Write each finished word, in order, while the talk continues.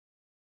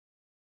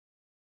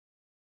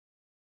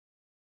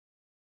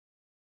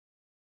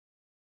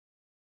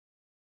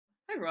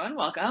Hi everyone,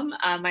 welcome.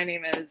 My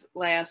name is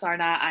Leah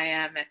Sarna. I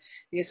am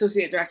the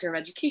Associate Director of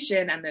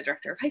Education and the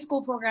Director of High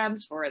School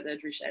Programs for the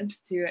Drisha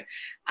Institute.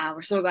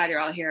 We're so glad you're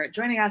all here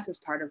joining us as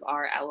part of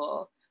our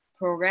Elul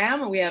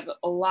program. We have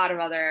a lot of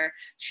other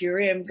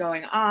shiurim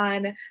going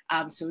on,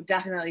 so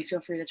definitely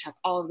feel free to check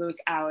all of those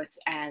out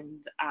and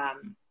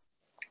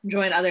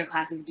join other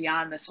classes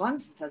beyond this one,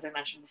 since as I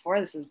mentioned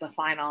before, this is the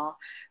final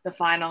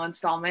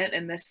installment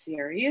in this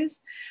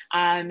series.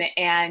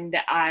 And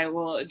I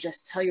will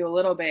just tell you a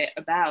little bit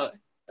about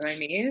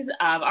Mayse.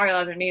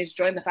 Ariel Mayse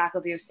joined the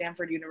faculty of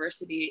Stanford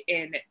University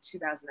in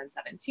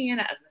 2017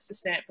 as an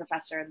assistant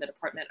professor in the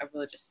Department of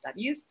Religious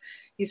Studies.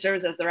 He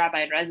serves as the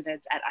rabbi in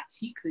residence at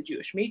Atik, the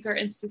Jewish Maker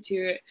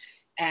Institute,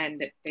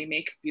 and they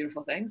make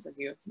beautiful things, as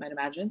you might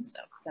imagine, so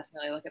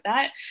definitely look at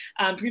that.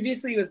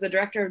 Previously, he was the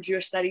Director of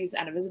Jewish Studies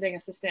and a visiting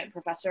assistant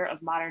professor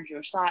of modern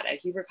Jewish thought at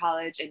Hebrew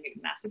College in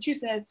Newton,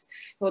 Massachusetts.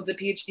 He holds a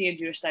PhD in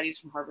Jewish Studies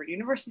from Harvard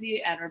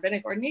University and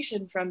rabbinic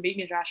ordination from Beit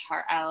Midrash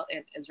Ariel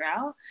in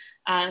Israel.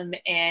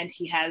 And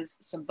he has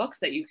some books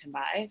that you can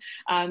buy.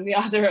 The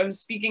author of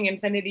Speaking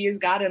Infinities,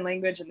 God and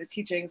Language and the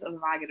Teachings of the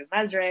Maggid of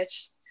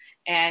Mezrich.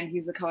 And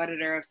he's the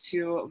co-editor of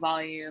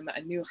 2-volume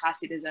New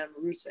Hasidism,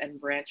 Roots and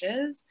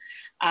Branches.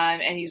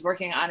 And he's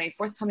working on a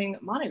forthcoming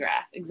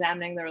monograph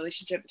examining the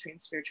relationship between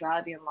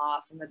spirituality and law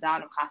from the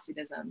dawn of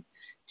Hasidism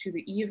to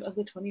the eve of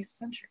the 20th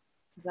century.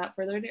 Without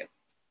further ado.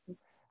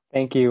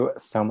 Thank you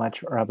so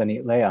much,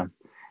 Rabbi Leah.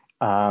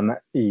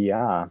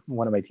 Yeah,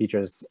 one of my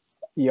teachers,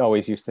 he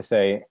always used to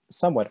say,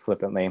 somewhat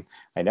flippantly,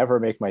 I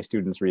never make my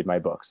students read my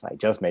books. I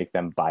just make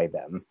them buy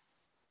them.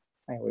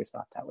 I always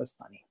thought that was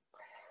funny.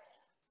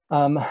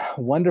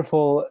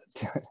 Wonderful,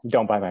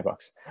 don't buy my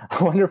books.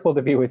 Wonderful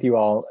to be with you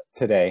all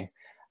today.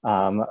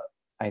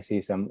 I see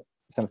some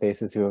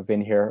faces who have been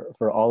here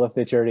for all of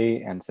the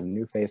journey and some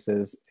new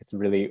faces. It's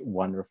really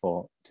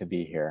wonderful to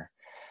be here.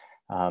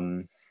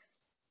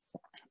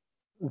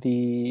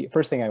 The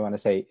first thing I want to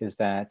say is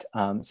that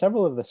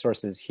several of the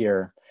sources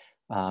here,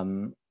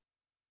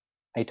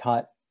 I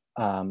taught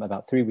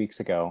about 3 weeks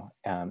ago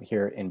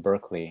here in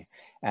Berkeley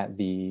at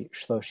the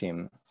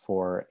Shloshim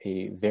for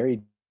a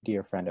very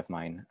dear friend of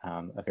mine,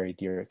 a very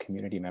dear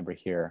community member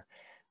here,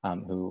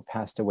 who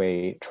passed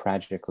away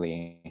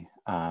tragically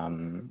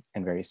and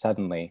very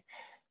suddenly.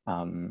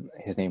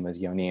 His name was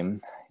Yonim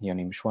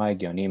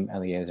Schweig, Yonim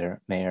Eliezer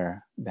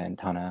Meir Ben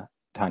Tanya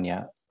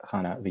Chana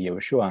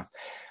V'Yehoshua.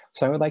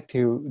 So I would like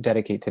to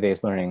dedicate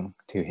today's learning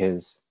to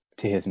his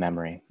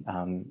memory.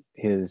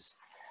 His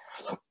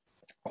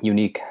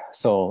unique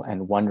soul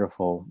and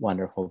wonderful,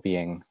 wonderful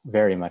being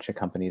very much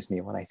accompanies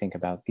me when I think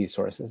about these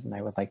sources, and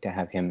I would like to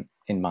have him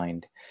in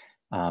mind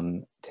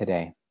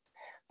today.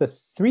 The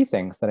 3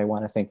 things that I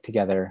want to think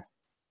together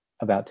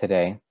about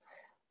today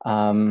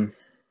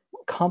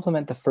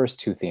complement the first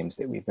 2 themes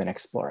that we've been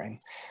exploring.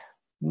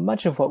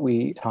 Much of what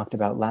we talked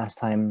about last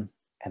time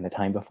and the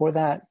time before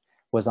that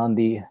was on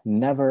the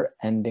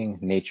never-ending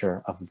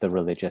nature of the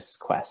religious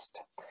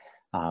quest.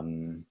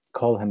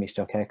 Kol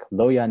hamishtakek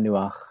lo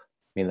yanuach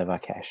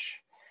milevakesh.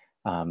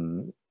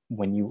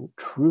 When you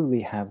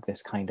truly have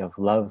this kind of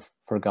love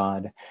for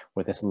God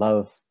or this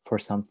love for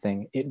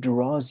something, it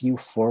draws you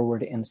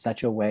forward in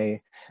such a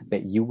way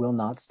that you will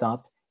not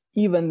stop,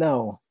 even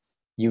though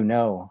you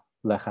know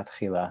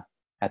lechatchila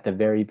at the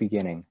very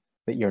beginning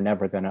that you're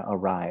never going to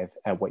arrive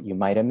at what you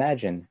might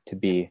imagine to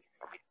be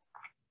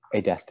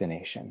a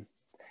destination.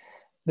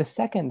 The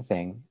second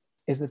thing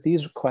is that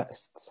these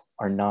quests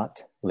are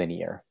not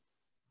linear.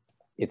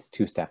 It's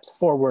 2 steps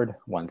forward,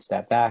 1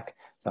 step back,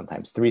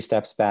 sometimes 3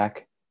 steps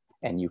back,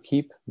 and you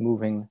keep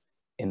moving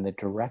in the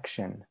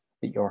direction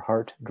that your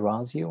heart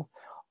draws you,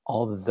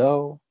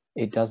 although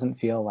it doesn't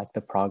feel like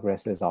the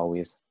progress is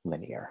always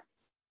linear.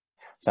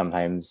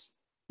 Sometimes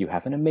you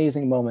have an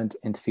amazing moment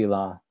in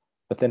tefillah,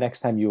 but the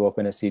next time you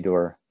open a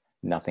siddur,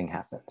 nothing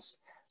happens.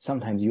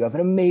 Sometimes you have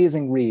an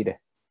amazing read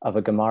of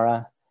a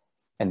Gemara,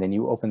 and then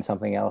you open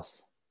something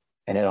else,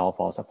 and it all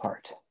falls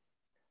apart.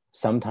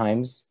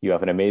 Sometimes you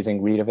have an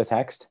amazing read of a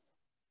text,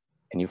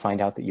 and you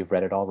find out that you've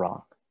read it all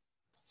wrong.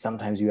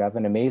 Sometimes you have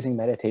an amazing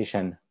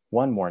meditation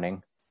one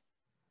morning,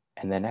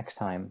 and the next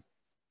time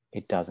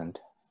it doesn't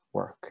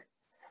work.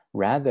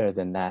 Rather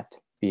than that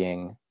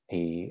being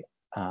an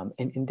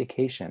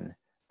indication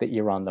that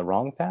you're on the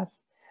wrong path,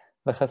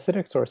 the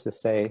Hasidic sources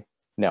say,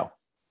 no,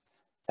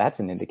 that's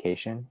an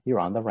indication you're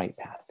on the right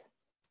path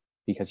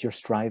because you're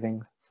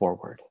striving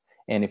forward.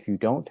 And if you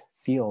don't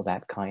feel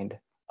that kind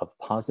of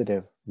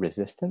positive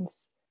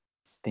resistance,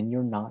 then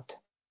you're not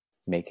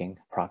making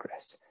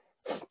progress.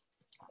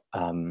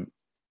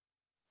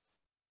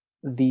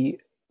 The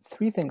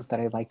 3 things that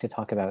I'd like to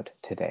talk about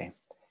today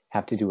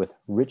have to do with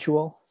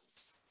ritual,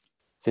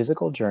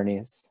 physical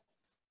journeys,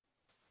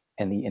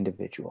 and the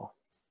individual.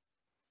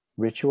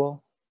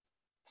 Ritual,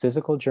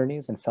 physical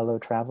journeys and fellow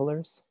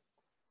travelers,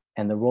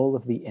 and the role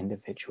of the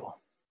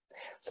individual.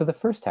 So the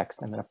first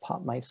text, I'm going to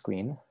pop my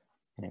screen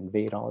and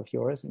invade all of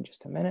yours in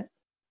just a minute.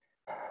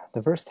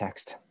 The verse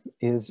text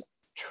is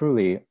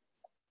truly,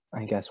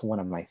 I guess, one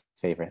of my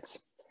favorites.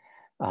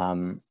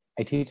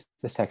 I teach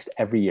this text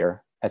every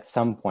year at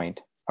some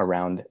point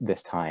around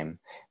this time,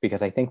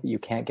 because I think that you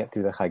can't get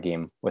through the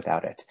Chagim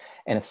without it.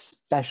 And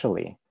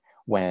especially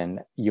when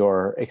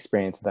your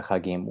experience of the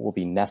Chagim will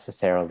be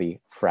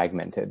necessarily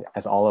fragmented,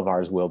 as all of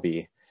ours will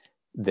be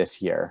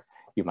this year.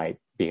 You might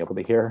be able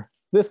to hear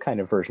this kind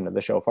of version of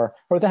the shofar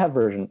or that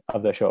version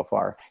of the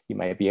shofar. You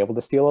might be able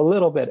to steal a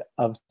little bit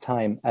of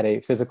time at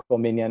a physical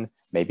minyan,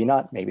 maybe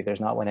not, maybe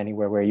there's not one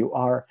anywhere where you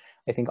are.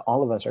 I think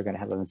all of us are going to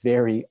have a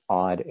very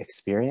odd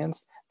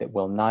experience that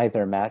will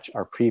neither match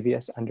our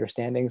previous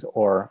understandings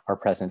or our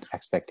present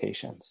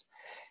expectations.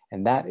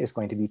 And that is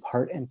going to be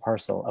part and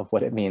parcel of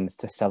what it means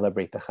to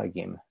celebrate the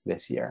Chagim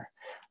this year.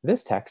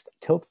 This text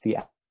tilts the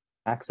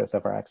axis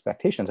of our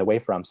expectations away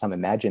from some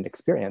imagined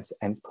experience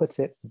and puts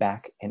it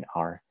back in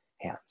our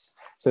hands.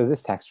 So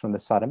this text from the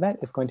Sfat Emet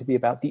is going to be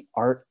about the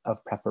art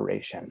of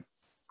preparation.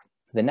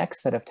 The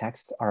next set of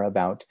texts are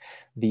about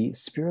the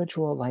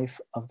spiritual life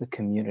of the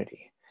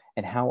community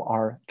and how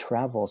our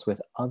travels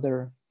with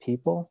other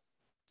people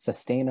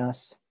sustain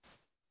us,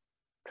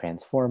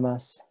 transform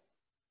us,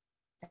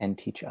 and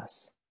teach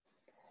us.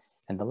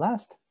 And the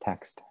last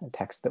text, a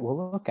text that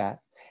we'll look at,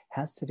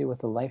 has to do with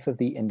the life of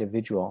the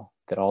individual,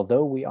 that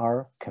although we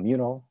are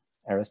communal,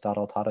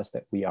 Aristotle taught us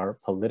that we are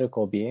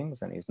political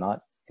beings, and he's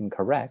not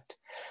incorrect.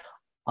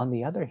 On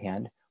the other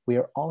hand, we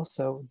are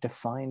also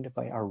defined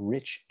by our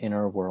rich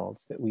inner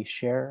worlds that we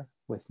share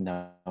with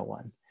no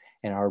one.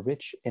 And our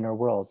rich inner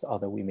worlds,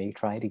 although we may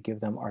try to give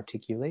them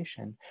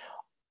articulation,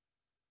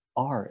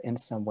 are in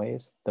some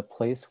ways the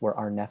place where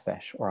our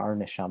nefesh or our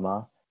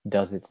neshama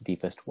does its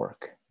deepest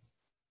work.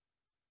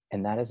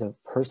 And that is a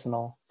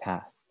personal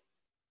path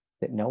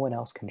that no one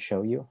else can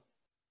show you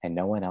and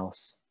no one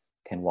else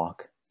can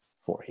walk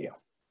for you.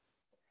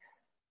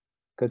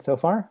 Good so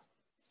far?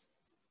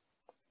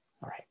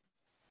 All right,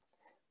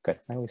 good.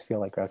 I always feel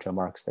like Groucho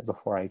Marx that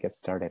before I get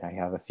started, I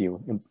have a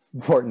few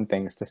important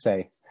things to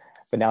say,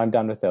 but now I'm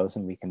done with those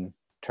and we can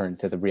turn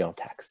to the real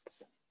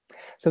texts.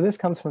 So this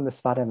comes from the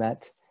Sfat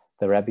Emet.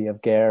 The Rabbi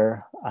of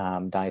Ger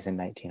dies in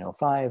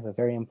 1905, a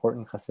very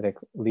important Hasidic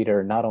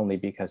leader, not only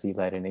because he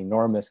led an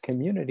enormous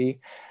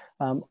community,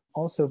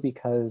 also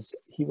because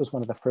he was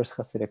one of the first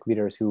Hasidic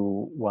leaders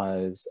who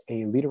was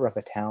a leader of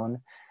a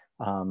town,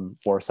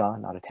 Warsaw,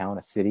 not a town,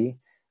 a city.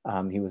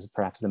 He was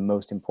perhaps the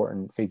most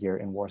important figure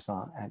in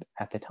Warsaw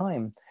at the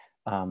time,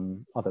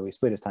 although he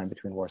split his time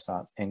between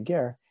Warsaw and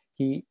Ger.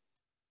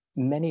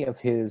 Many of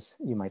his,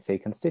 you might say,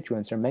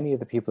 constituents, or many of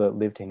the people that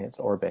lived in its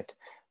orbit,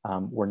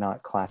 were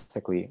not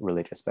classically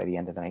religious by the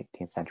end of the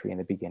 19th century and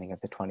the beginning of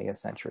the 20th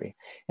century.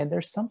 And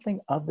there's something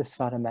of the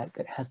Sfat Emet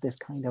that has this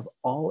kind of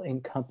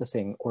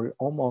all-encompassing, or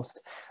almost,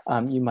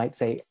 you might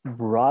say,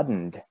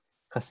 broadened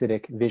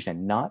Hasidic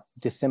vision, not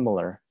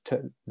dissimilar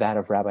to that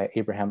of Rabbi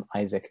Abraham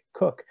Isaac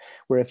Kook,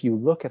 where if you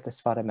look at the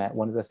Sfat Emet,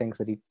 one of the things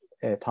that he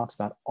talks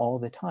about all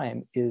the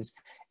time is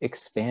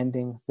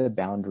expanding the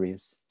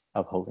boundaries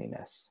of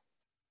holiness.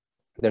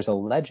 There's a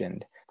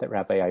legend that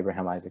Rabbi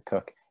Abraham Isaac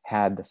Kook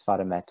had the Sfat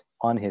Emet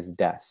on his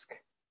desk,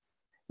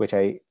 which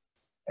I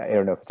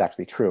don't know if it's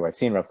actually true. I've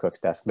seen Rav Kook's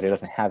desk, but it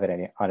doesn't have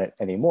it on it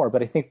anymore.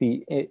 But I think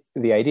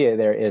the idea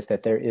there is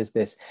that there is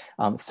this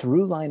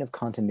through line of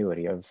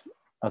continuity of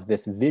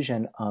this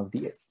vision of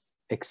the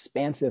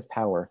expansive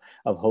power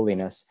of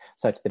holiness,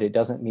 such that it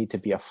doesn't need to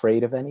be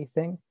afraid of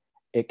anything.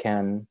 It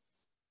can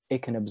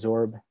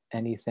absorb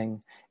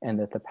anything, and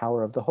that the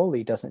power of the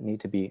holy doesn't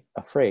need to be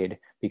afraid,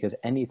 because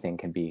anything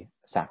can be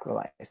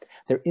sacralized.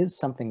 There is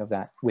something of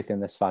that within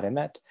the Sfat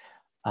Emet,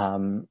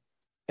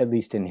 at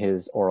least in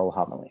his oral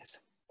homilies.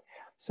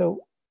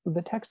 So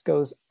the text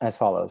goes as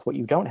follows. What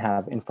you don't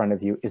have in front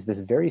of you is this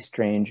very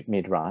strange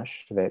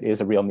midrash that is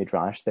a real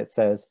midrash that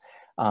says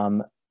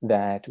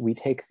that we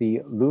take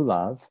the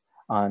lulav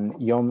on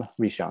Yom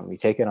Rishon. We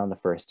take it on the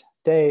first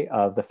day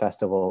of the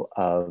festival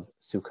of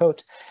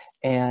Sukkot.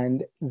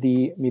 And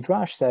the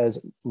midrash says,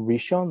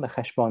 Rishon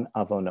lecheshbon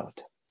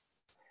avonot.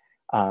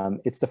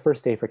 It's the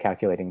first day for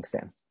calculating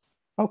sin.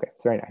 Okay,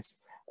 it's very nice.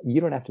 You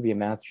don't have to be a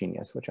math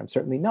genius, which I'm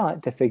certainly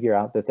not, to figure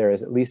out that there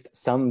is at least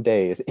some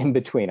days in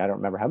between, I don't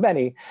remember how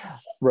many,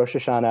 Rosh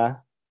Hashanah,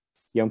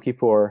 Yom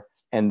Kippur,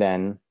 and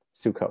then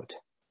Sukkot.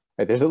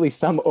 Right? There's at least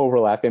some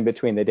overlap in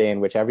between the day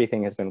in which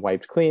everything has been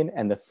wiped clean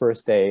and the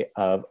first day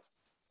of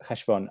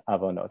Cheshbon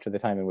Avonot, or the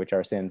time in which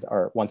our sins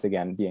are once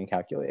again being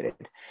calculated.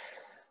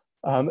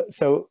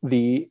 So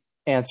the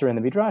answer in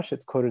the Midrash,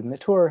 it's quoted in the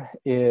Torah,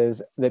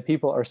 is that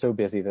people are so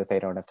busy that they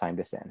don't have time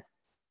to sin,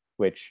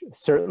 which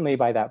certainly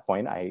by that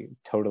point, I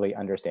totally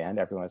understand.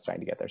 Everyone's trying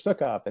to get their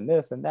sukkah up and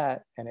this and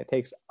that, and it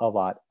takes a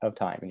lot of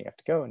time, and you have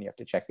to go and you have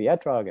to check the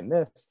etrog and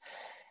this.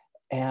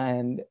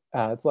 And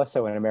it's less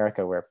so in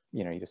America, where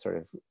you just sort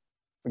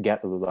of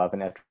get a lulav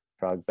and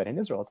etrog, but in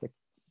Israel,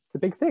 it's a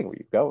big thing where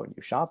you go and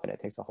you shop and it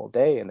takes a whole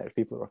day, and there's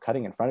people who are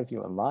cutting in front of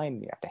you in line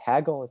and you have to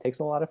haggle. It takes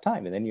a lot of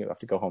time, and then you have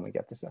to go home and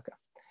get the sukkah.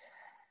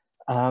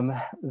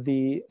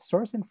 The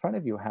source in front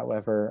of you,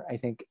 however, I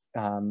think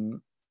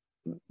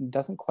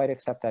doesn't quite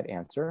accept that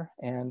answer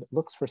and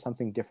looks for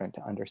something different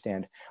to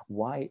understand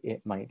why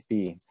it might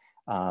be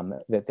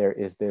that there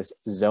is this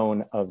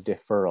zone of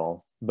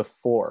deferral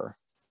before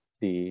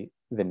the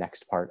the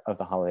next part of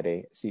the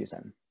holiday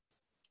season.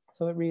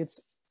 So it reads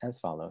as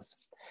follows.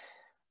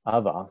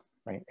 Ava,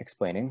 right,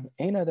 explaining,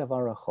 Eina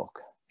davar rachok,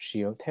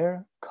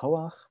 shioter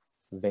koach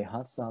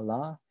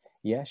vehatzala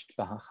yesh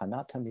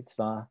bahachanat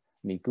mitzvah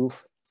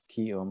miguf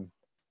kiyum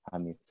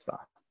ha-mitzvah.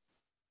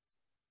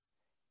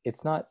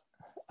 It's not,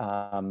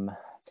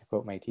 to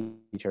quote my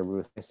teacher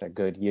Ruth, it's a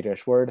good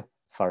Yiddish word,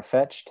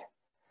 far-fetched,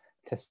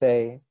 to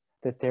say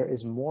that there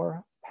is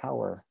more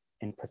power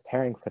in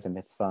preparing for the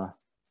mitzvah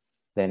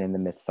than in the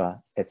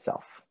mitzvah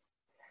itself.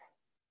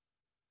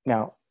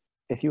 Now,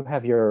 if you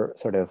have your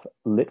sort of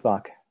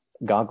Litvak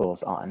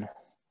goggles on,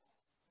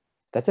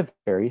 that's a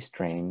very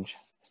strange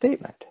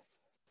statement.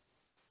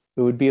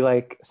 It would be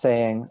like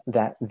saying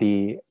that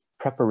the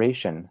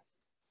preparation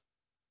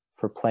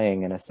for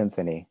playing in a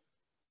symphony,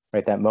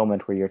 right, that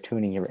moment where you're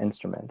tuning your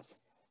instruments,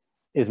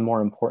 is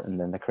more important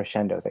than the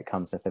crescendo that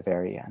comes at the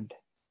very end.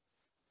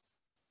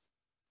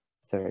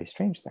 It's a very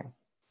strange thing.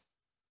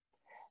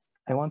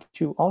 I want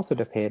you also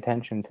to pay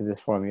attention to this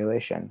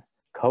formulation,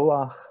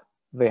 koach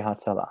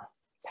vehatzala,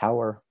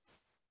 power,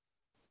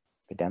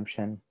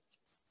 redemption,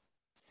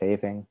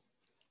 saving.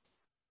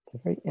 It's a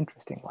very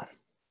interesting one.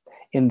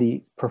 In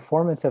the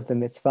performance of the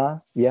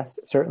mitzvah, yes,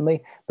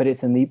 certainly, but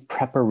it's in the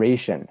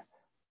preparation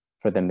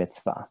for the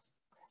mitzvah.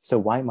 So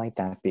why might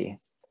that be?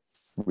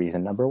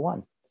 Reason number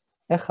one,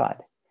 echad,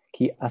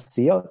 ki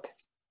asiyot,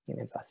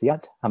 means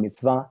asiyat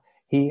ha-mitzvah,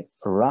 hi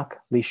rak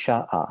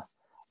lisha'a,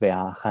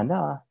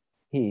 ve'achana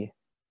hi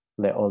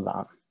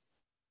le'olam.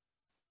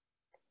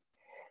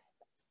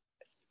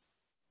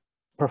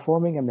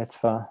 Performing a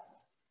mitzvah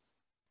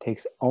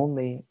takes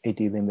only a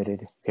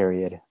delimited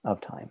period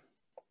of time.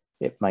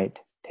 It might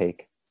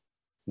take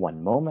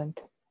one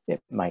moment,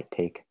 it might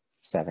take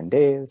 7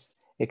 days,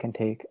 it can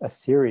take a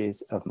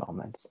series of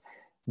moments,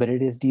 but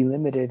it is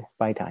delimited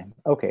by time.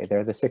 Okay, there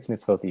are the 6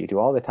 mitzvot that you do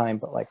all the time,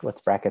 but like,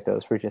 let's bracket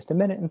those for just a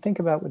minute and think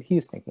about what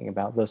he's thinking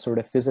about, those sort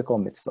of physical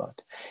mitzvot.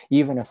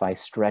 Even if I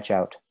stretch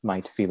out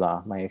my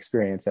tefillah, my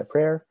experience at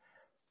prayer,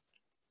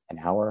 an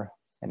hour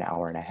and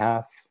a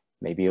half,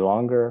 maybe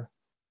longer,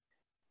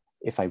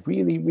 if I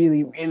really,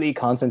 really, really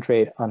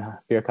concentrate on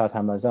Birkat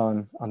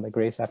HaMazon, on the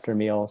grace after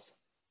meals,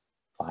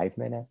 5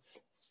 minutes.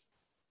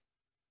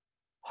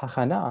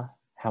 Hachana,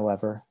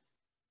 however,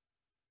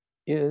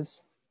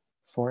 is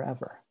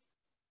forever.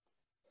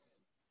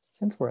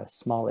 Since we're a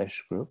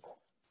smallish group,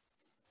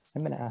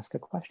 I'm going to ask a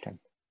question.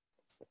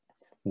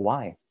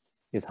 Why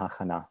is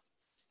Hachana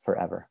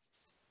forever?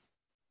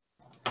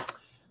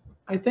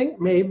 I think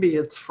maybe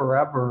it's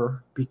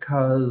forever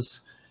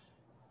because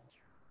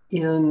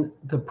in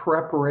the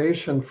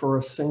preparation for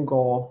a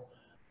single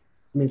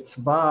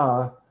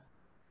mitzvah,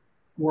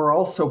 we're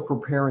also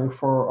preparing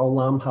for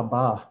Olam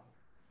Haba.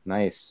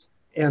 Nice.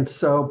 And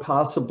so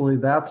possibly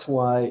that's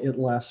why it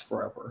lasts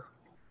forever.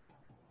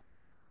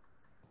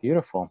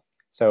 Beautiful.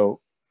 So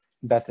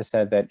Beth has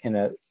said that in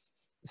a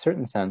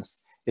certain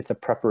sense, it's a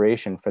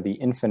preparation for the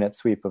infinite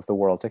sweep of the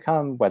world to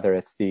come, whether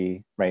it's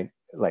the, right,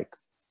 like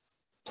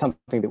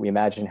something that we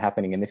imagine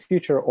happening in the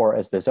future, or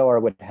as the Zohar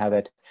would have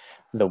it,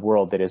 the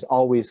world that is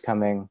always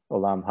coming.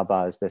 Olam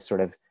Haba is this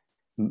sort of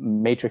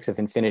matrix of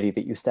infinity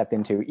that you step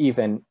into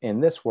even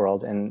in this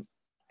world, and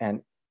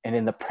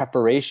in the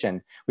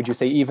preparation, would you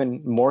say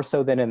even more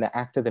so than in the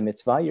act of the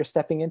mitzvah, you're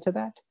stepping into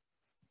that?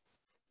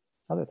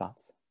 Other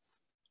thoughts?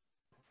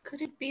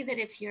 Could it be that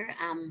if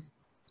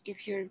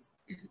you're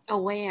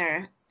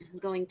aware,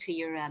 going to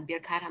your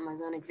Birkat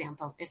HaMazon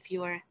example, if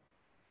you're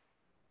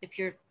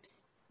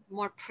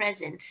more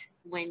present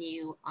when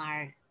you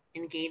are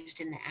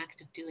engaged in the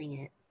act of doing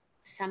it,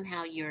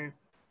 somehow you're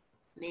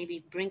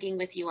maybe bringing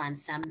with you on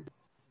some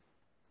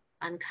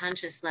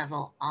unconscious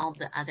level all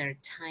the other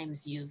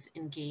times you've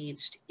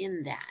engaged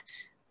in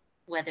that,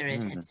 whether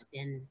it has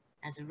been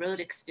as a road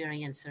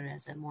experience or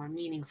as a more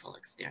meaningful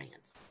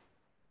experience.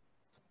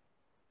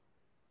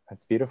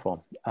 That's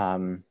beautiful.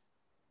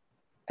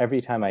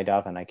 Every time I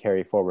daven, I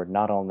carry forward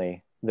not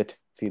only the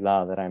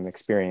tefillah that I'm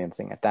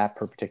experiencing at that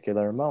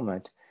particular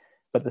moment,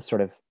 but the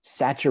sort of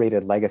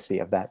saturated legacy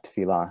of that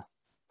tefillah,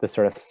 the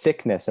sort of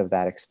thickness of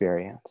that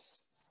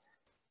experience.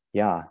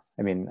 Yeah,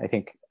 I mean, I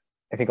think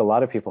a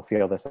lot of people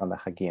feel this on the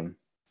Chagim.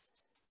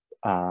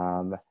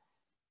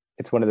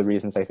 It's one of the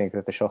reasons I think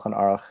that the Shulchan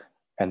Aruch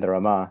and the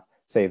Ramah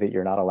say that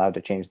you're not allowed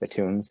to change the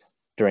tunes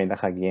during the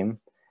Chagim.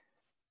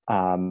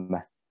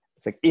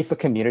 It's like, if a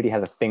community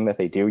has a thing that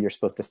they do, you're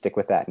supposed to stick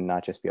with that and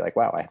not just be like,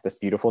 wow, I have this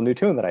beautiful new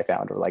tune that I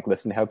found, or like,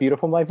 listen to how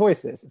beautiful my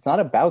voice is. It's not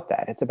about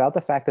that. It's about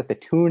the fact that the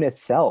tune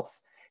itself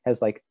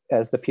has, like,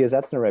 as the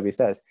Piazetzner Rebbe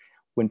says,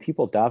 when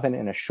people daven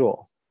in a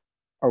shul,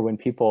 or when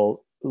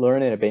people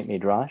learn in a Beit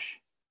Midrash,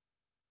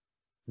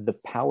 the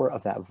power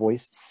of that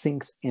voice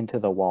sinks into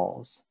the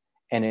walls,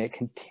 and it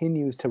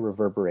continues to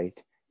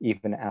reverberate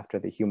even after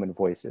the human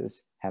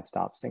voices have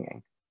stopped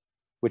singing,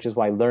 which is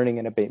why learning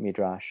in a Beit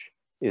Midrash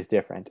is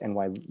different, and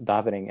why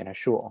davening in a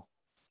shul,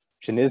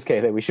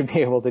 Shenizke, that we should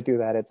be able to do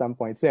that at some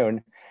point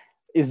soon,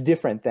 is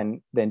different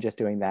than just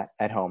doing that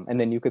at home. And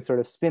then you could sort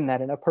of spin that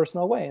in a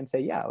personal way and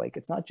say, yeah, like,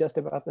 it's not just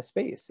about the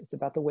space, it's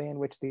about the way in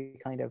which the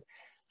kind of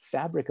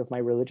fabric of my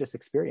religious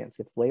experience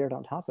gets layered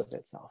on top of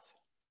itself.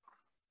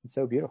 It's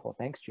so beautiful.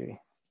 Thanks, Judy.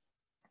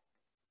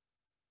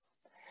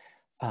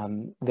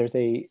 There's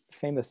a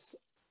famous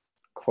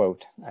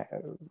quote,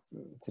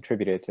 it's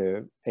attributed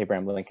to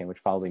Abraham Lincoln,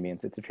 which probably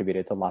means it's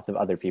attributed to lots of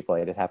other people.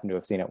 I just happened to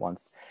have seen it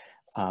once,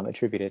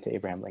 attributed to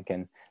Abraham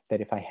Lincoln,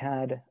 that if I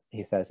had,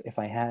 he says, if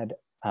I had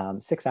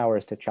 6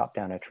 hours to chop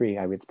down a tree,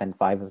 I would spend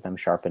 5 of them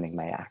sharpening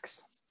my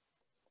axe.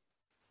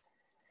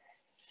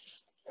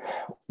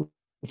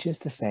 Which is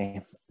to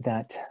say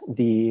that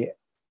the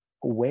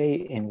way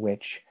in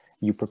which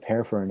you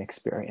prepare for an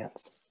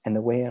experience and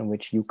the way in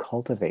which you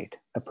cultivate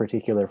a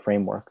particular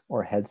framework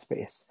or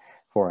headspace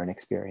for an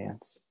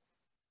experience,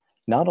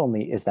 not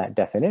only is that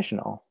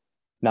definitional,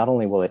 not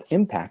only will it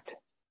impact,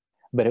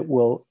 but it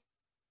will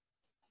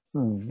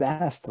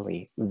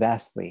vastly,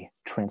 vastly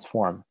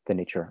transform the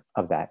nature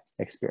of that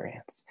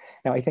experience.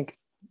 Now, I think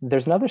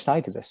there's another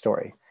side to this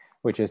story,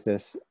 which is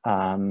this,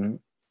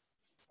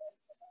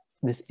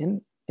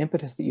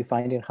 impetus that you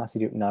find in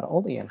Chassidut, not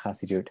only in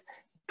Chassidut,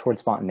 towards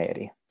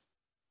spontaneity.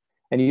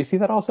 And you see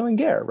that also in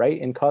Ger, right?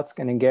 In Kotsk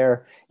and in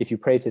Ger, if you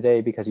pray today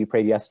because you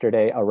prayed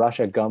yesterday, a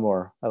Rasha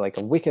Gamor, like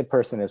a wicked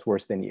person is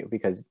worse than you,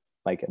 because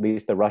like at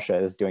least the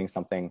Rasha is doing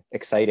something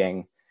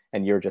exciting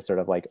and you're just sort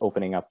of like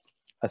opening up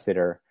a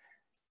siddur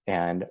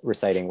and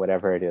reciting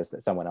whatever it is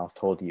that someone else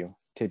told you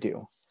to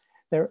do.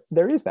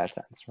 There is that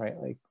sense, right?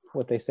 Like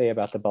what they say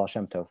about the Baal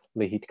Shem Tov,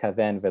 lihit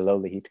kaven velo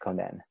lihit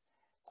konen.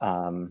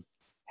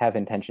 Have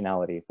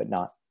intentionality, but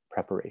not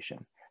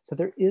preparation. So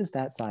there is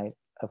that side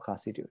of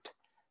Chassidut.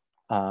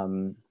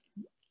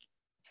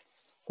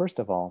 First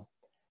of all,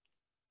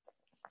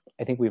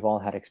 I think we've all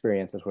had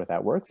experiences where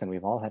that works, and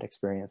we've all had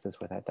experiences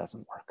where that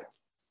doesn't work.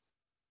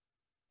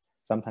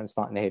 Sometimes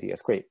spontaneity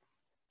is great,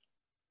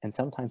 and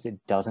sometimes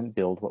it doesn't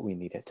build what we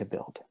need it to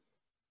build.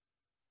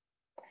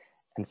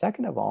 And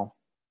second of all,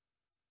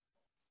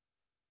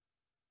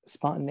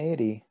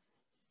 spontaneity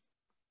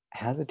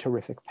has a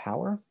terrific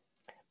power,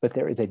 but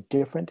there is a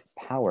different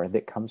power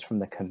that comes from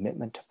the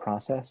commitment to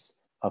process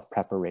of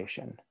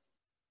preparation,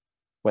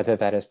 whether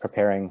that is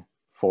preparing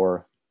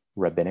for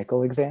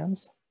rabbinical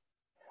exams,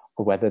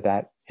 or whether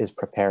that is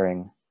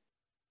preparing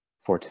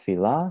for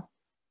tefillah,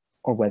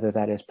 or whether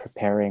that is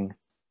preparing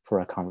for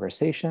a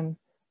conversation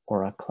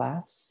or a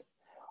class.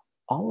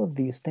 All of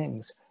these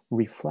things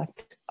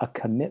reflect a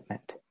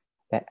commitment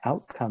that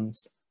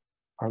outcomes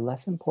are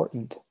less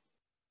important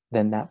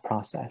than that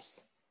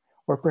process,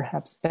 or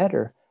perhaps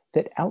better,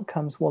 that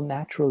outcomes will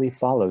naturally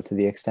follow to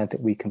the extent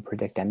that we can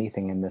predict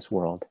anything in this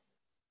world,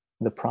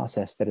 the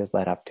process that has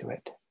led up to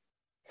it.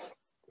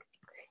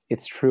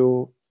 It's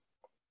true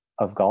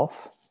of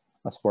golf,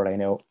 a sport I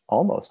know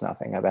almost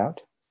nothing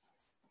about,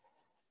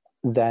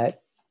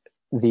 that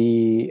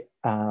the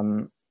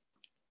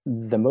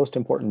most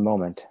important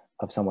moment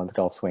of someone's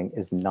golf swing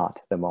is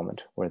not the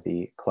moment where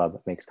the club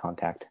makes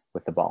contact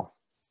with the ball.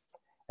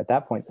 At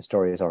that point, the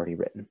story is already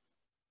written.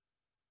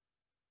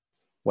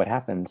 What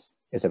happens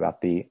is about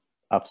the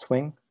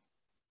upswing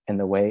and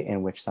the way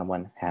in which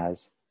someone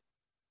has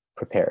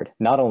prepared,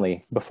 not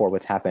only before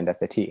what's happened at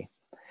the tee.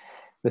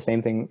 The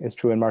same thing is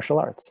true in martial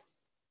arts.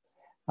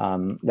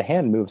 The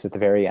hand moves at the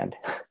very end.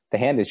 The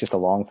hand is just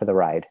along for the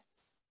ride.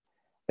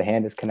 The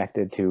hand is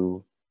connected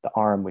to the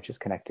arm, which is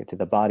connected to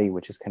the body,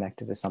 which is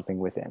connected to something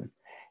within.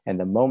 And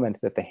the moment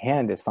that the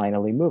hand is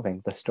finally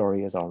moving, the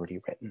story is already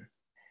written.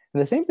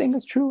 And the same thing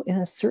is true in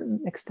a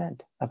certain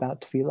extent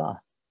about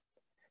tefillah.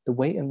 The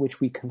way in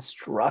which we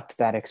construct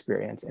that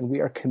experience, and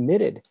we are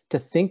committed to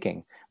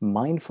thinking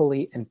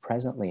mindfully and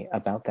presently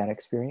about that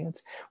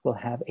experience, will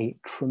have a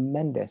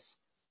tremendous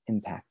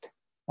impact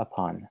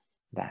upon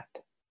that.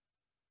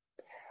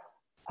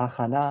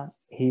 Hachana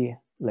hi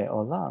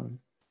le'olam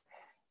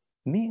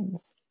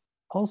means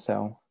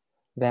also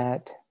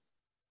that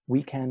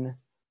we can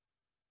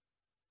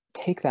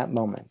take that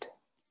moment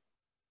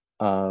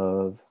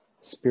of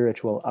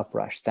spiritual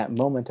uprush, that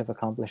moment of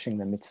accomplishing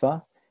the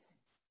mitzvah,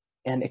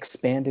 and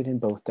expand it in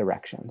both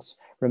directions.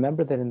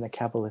 Remember that in the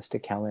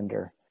Kabbalistic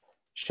calendar,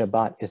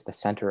 Shabbat is the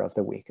center of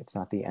the week. It's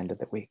not the end of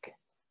the week.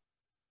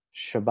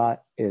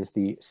 Shabbat is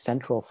the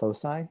central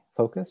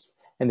focus,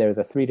 and they're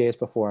the 3 days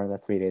before and the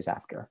 3 days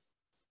after.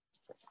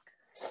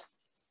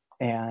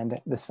 And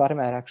the Sfat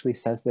Emet actually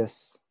says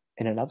this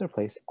in another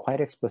place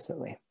quite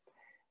explicitly.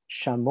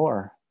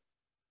 Shamor,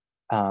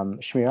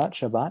 Shmirat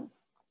Shabbat,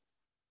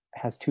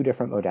 has 2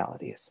 different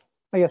modalities.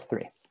 I guess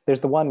 3.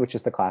 There's the one which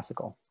is the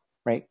classical,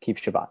 right? Keep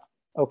Shabbat.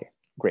 Okay,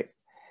 great.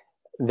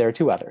 There are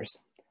 2 others.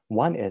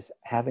 One is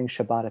having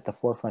Shabbat at the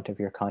forefront of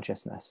your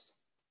consciousness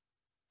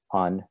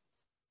on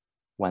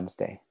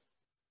Wednesday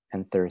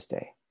and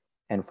Thursday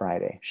and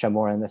Friday.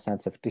 Shamor in the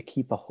sense of to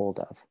keep a hold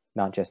of,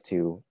 not just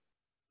to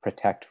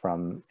protect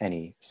from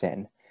any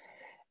sin.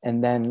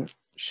 And then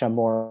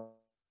Shamor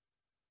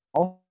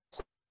also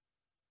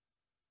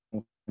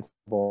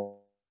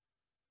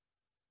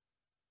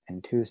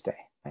and Tuesday,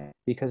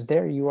 because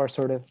there you are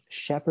sort of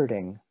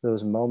shepherding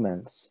those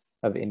moments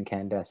of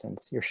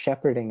incandescence. You're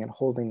shepherding and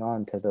holding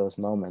on to those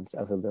moments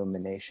of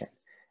illumination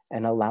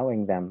and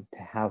allowing them to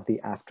have the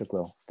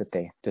afterglow that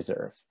they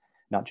deserve,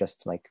 not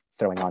just like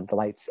throwing on the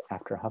lights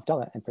after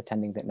Havdalah and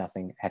pretending that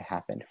nothing had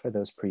happened for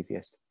those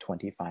previous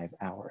 25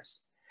 hours.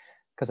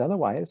 Because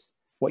otherwise,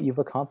 what you've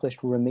accomplished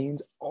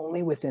remains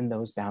only within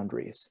those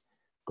boundaries,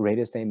 great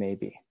as they may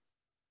be.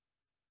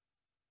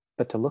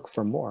 But to look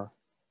for more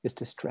is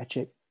to stretch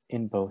it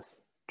in both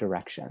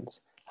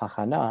directions.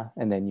 Hachana,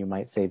 and then you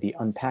might say the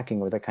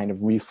unpacking or the kind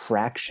of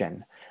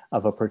refraction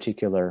of a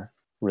particular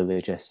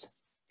religious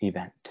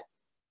event.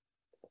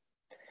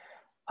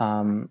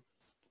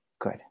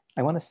 Good.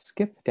 I want to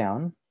skip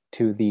down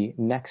to the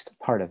next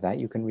part of that.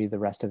 You can read the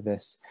rest of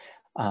this,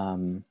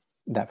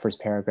 that first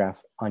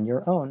paragraph on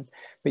your own,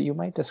 but you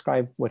might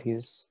describe what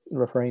he's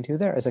referring to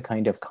there as a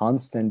kind of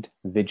constant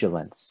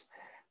vigilance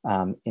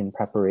in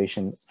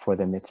preparation for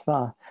the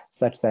mitzvah,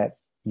 such that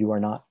you are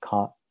not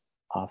caught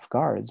off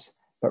guards,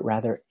 but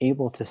rather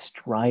able to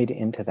stride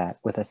into that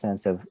with a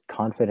sense of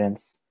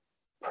confidence,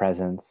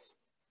 presence,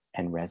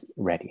 and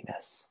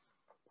readiness.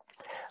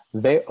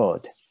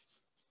 Ve'od,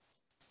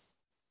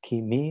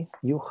 ki mi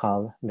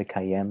yuchal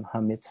l'kayem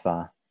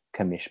ha-mitzvah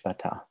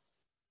kamishpata.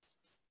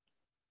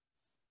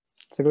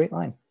 It's a great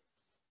line.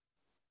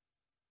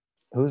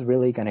 Who's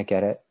really going to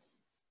get it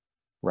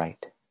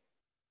right?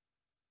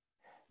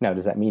 Now,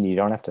 does that mean you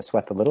don't have to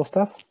sweat the little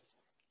stuff?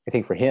 I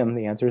think for him,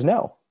 the answer is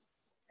no.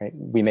 Right?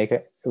 We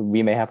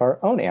may have our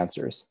own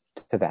answers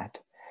to that.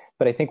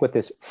 But I think what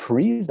this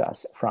frees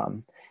us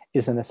from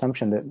is an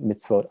assumption that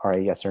mitzvot are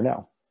a yes or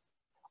no.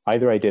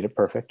 Either I did it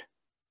perfect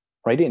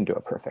or I didn't do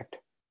it perfect.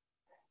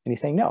 And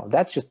he's saying, no,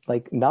 that's just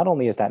like, not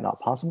only is that not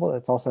possible,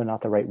 it's also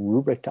not the right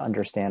rubric to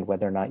understand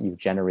whether or not you've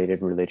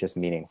generated religious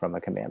meaning from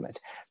a commandment.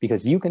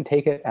 Because you can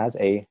take it as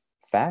a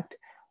fact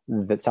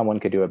that someone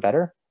could do it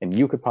better, and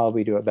you could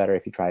probably do it better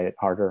if you tried it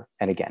harder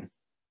and again.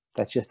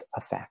 That's just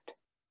a fact.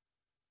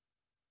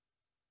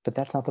 But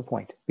that's not the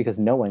point, because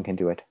no one can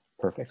do it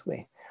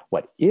perfectly.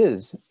 What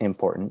is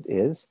important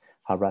is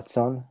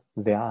haratzon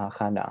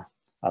ve'achana.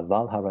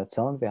 Aval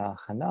haratzon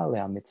ve'achana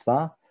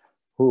le'amitzvah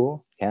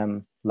hu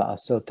hem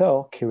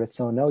la'asoto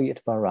kiretzono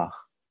yitbarach.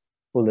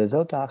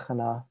 Ulezot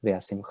ha'achana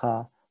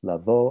ve'asimcha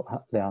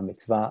lavo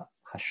le'amitzvah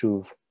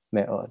chashuv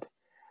me'od.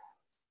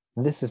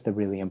 This is the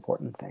really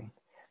important thing.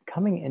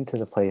 Coming into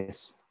the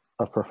place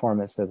of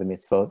performance of the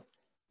mitzvot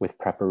with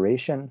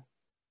preparation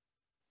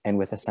and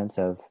with a sense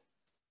of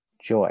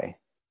joy,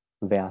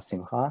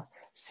 ve'asimcha,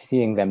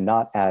 seeing them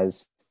not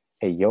as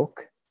a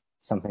yoke,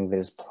 something that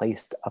is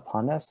placed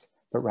upon us,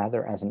 but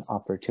rather as an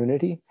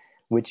opportunity,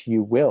 which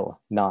you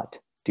will not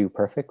do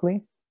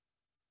perfectly.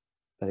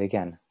 But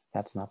again,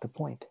 that's not the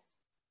point.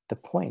 The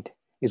point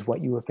is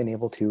what you have been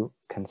able to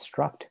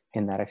construct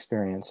in that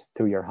experience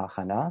through your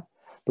hachana,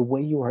 the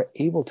way you are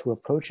able to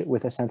approach it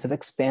with a sense of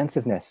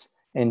expansiveness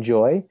and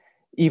joy,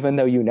 even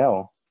though you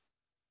know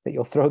that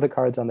you'll throw the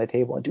cards on the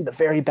table and do the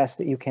very best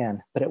that you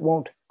can, but it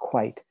won't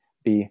quite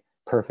be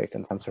perfect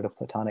in some sort of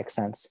Platonic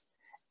sense.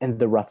 And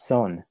the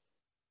ratzon,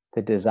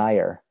 the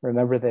desire,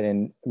 remember that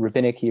in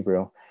Rabbinic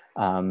Hebrew,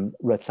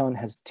 ratzon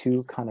has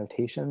two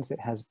connotations.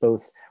 It has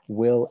both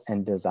will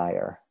and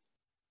desire,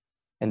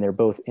 and they're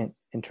both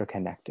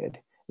interconnected.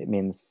 It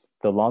means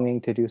the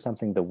longing to do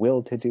something, the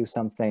will to do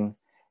something,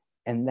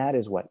 and that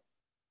is what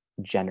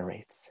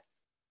generates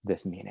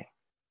this meaning.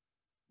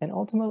 And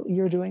ultimately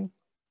you're doing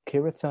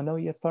kiretzono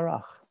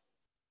yitbarach,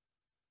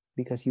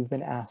 because you've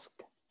been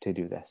asked to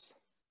do this.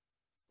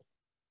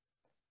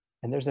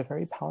 And there's a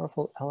very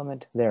powerful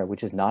element there,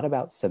 which is not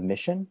about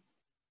submission,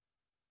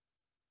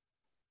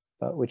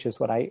 but which is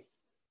what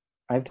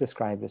I've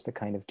described as the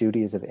kind of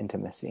duties of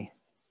intimacy.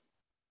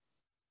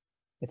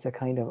 It's a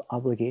kind of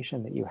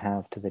obligation that you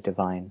have to the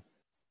divine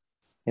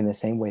in the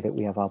same way that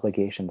we have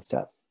obligations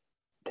to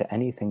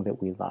anything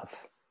that we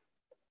love.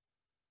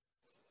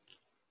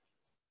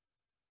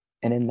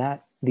 And in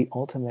that, the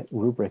ultimate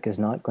rubric is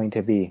not going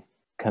to be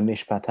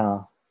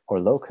kamishpata or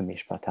lo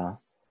kamishpata,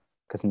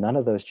 because none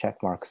of those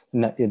check marks,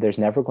 there's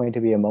never going to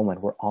be a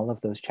moment where all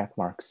of those check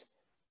marks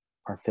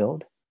are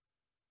filled.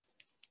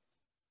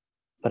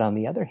 But on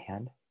the other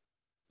hand,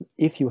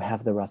 if you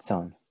have the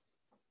ratzon,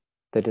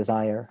 the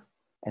desire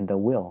and the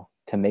will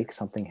to make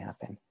something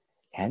happen,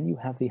 and you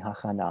have the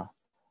hachana,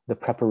 the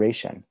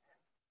preparation,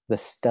 the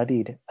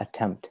studied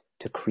attempt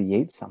to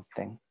create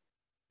something,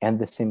 and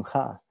the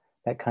simcha,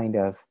 that kind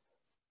of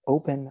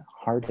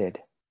open-hearted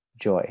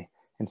joy.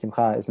 And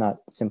simcha is not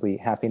simply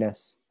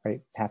happiness,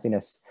 right?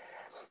 Happiness,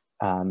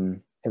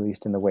 at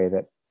least in the way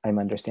that I'm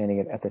understanding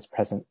it at this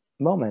present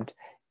moment,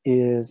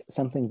 is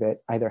something that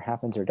either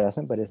happens or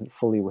doesn't, but isn't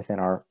fully within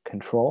our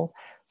control.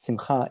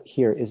 Simcha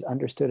here is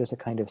understood as a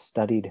kind of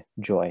studied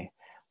joy,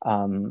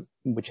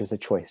 which is a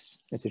choice.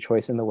 It's a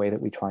choice in the way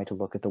that we try to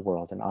look at the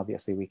world. And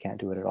obviously we can't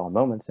do it at all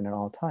moments and at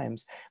all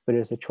times, but it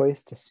is a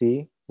choice to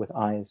see with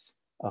eyes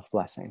of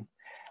blessing.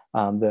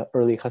 The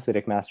early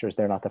Hasidic masters,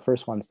 they're not the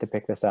first ones to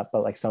pick this up,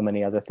 but like so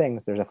many other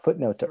things, there's a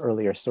footnote to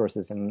earlier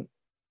sources in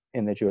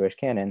the Jewish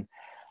canon,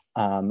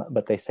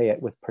 but they say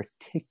it with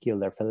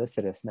particular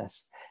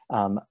felicitousness.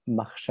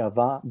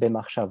 Machshava,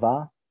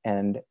 b'machshava,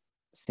 and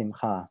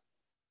simcha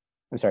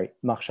I'm sorry,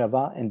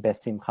 machshava and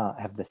besimcha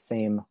have the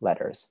same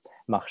letters.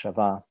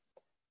 Machshava,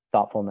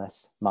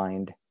 thoughtfulness,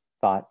 mind,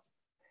 thought,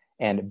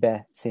 and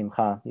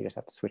besimcha, you just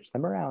have to switch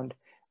them around,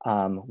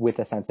 with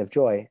a sense of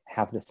joy,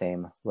 have the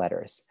same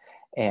letters.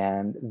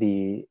 And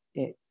the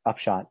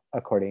upshot,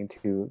 according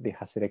to the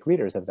Hasidic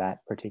readers of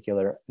that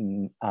particular,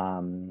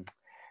 what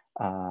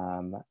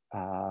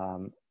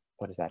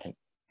is that, an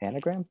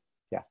anagram?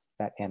 Yeah,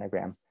 that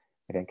anagram,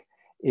 I think,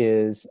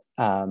 is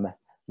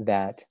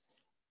that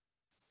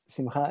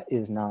simcha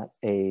is not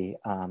a,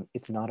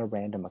 it's not a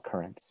random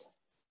occurrence.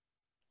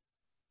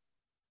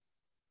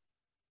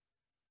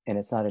 And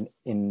it's not an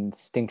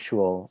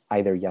instinctual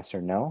either yes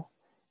or no,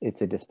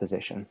 it's a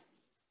disposition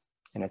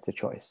and it's a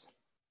choice.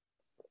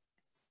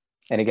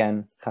 And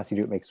again,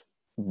 Chassidut makes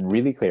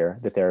really clear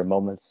that there are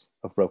moments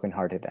of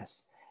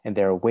brokenheartedness and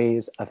there are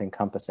ways of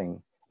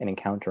encompassing and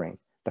encountering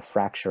the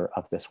fracture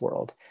of this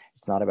world.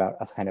 It's not about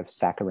a kind of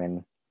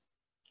saccharine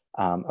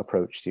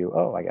approach to,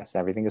 oh, I guess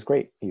everything is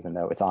great, even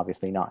though it's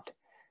obviously not.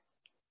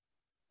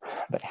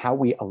 But how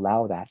we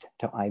allow that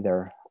to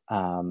either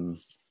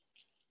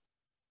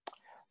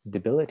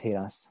debilitate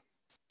us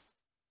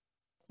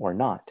or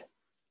not,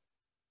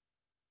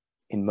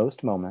 in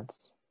most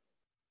moments,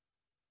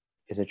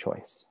 is a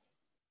choice.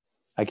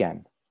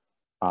 Again,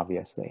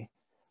 obviously,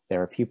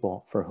 there are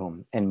people for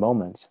whom, and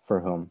moments for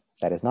whom,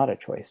 that is not a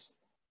choice.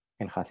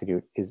 And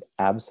Chassidut is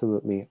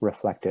absolutely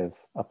reflective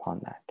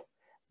upon that.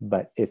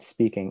 But it's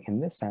speaking in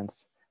this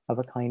sense of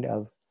a kind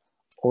of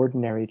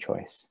ordinary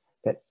choice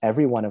that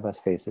every one of us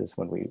faces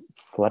when we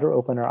flutter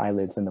open our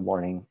eyelids in the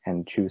morning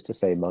and choose to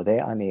say,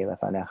 Modeh ani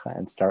lefanecha,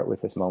 and start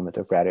with this moment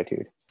of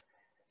gratitude.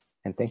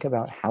 And think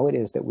about how it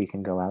is that we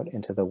can go out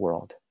into the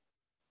world.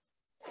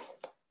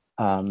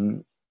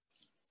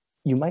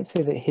 You might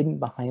say that hidden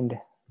behind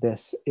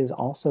this is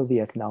also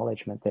the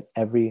acknowledgement that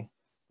every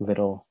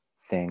little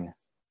thing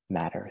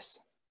matters.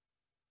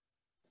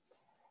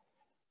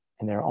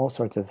 And there are all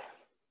sorts of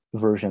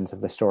versions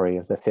of the story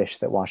of the fish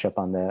that wash up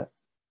on the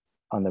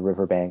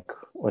riverbank,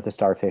 or the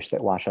starfish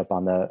that wash up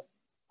on the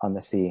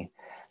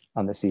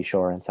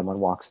seashore, and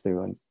someone walks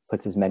through and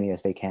puts as many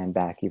as they can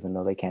back, even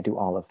though they can't do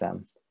all of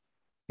them,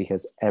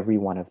 because every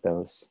one of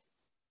those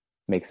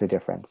makes a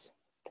difference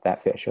to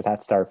that fish or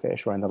that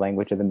starfish, or in the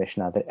language of the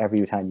Mishnah, that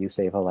every time you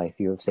save a life,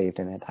 you have saved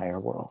an entire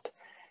world.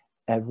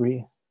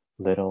 Every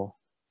little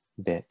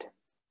bit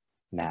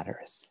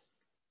matters.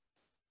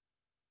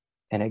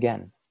 And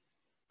again,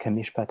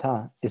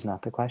 kamishpata is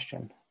not the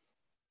question.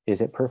 Is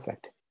it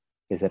perfect?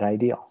 Is it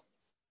ideal?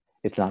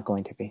 It's not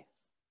going to be.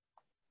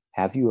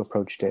 Have you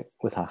approached it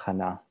with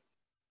hachana?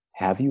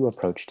 Have you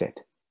approached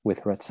it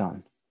with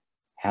ratzon?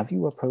 Have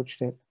you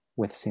approached it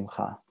with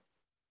simcha?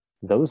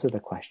 Those are the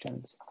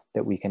questions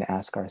that we can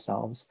ask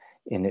ourselves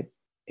in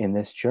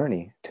this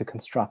journey to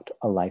construct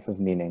a life of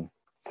meaning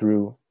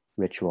through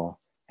ritual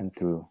and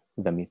through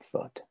the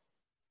mitzvot.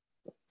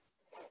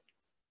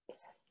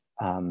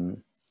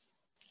 I'm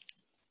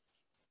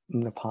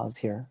going to pause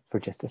here for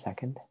just a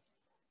second.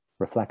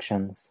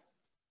 Reflections,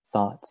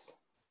 thoughts,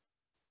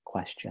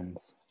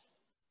 questions,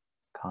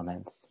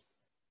 comments.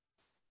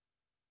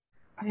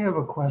 I have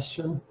a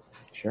question.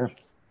 Sure.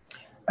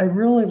 I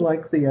really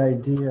like the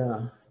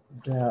idea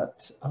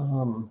that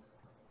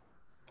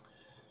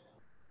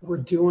we're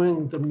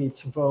doing the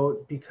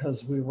mitzvot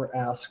because we were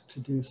asked to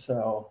do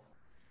so,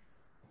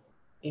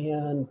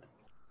 and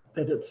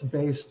that it's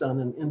based on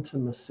an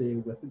intimacy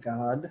with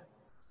God.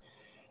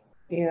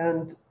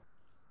 And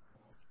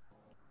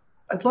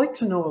I'd like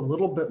to know a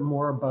little bit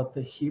more about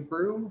the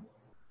Hebrew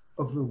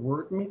of the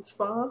word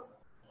mitzvah.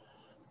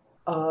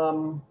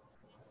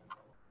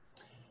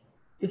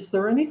 Is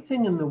there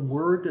anything in the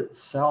word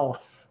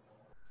itself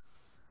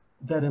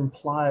that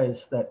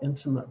implies that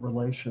intimate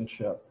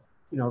relationship,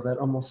 that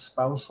almost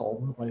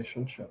spousal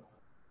relationship?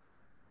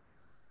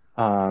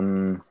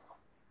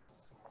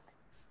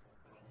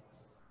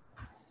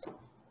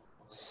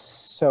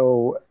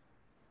 So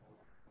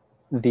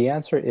the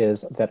answer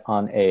is that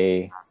on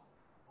a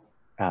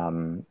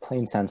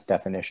plain sense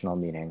definitional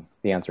meaning,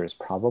 the answer is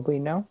probably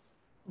no.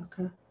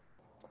 Okay.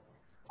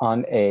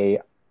 On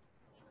a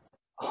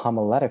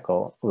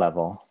homiletical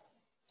level,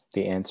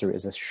 the answer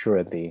is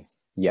assuredly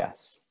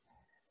yes.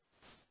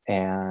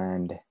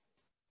 And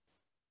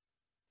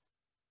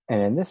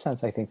in this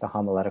sense, I think the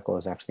homiletical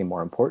is actually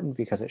more important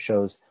because it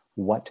shows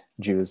what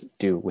Jews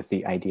do with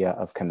the idea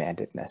of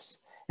commandedness.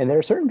 And there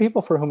are certain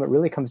people for whom it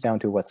really comes down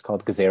to what's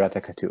called gezerat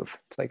hakatuv.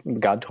 It's like,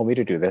 God told me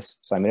to do this,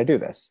 so I'm going to do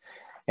this.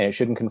 And it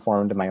shouldn't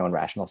conform to my own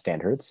rational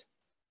standards.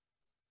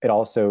 It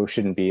also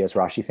shouldn't be, as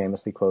Rashi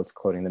famously quotes,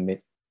 quoting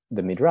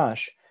the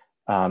Midrash,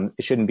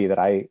 it shouldn't be that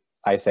I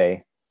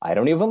say, I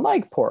don't even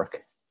like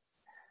pork,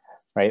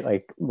 right?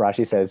 Like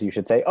Rashi says, you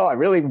should say, oh, I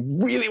really,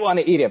 really want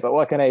to eat it, but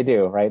what can I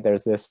do, right?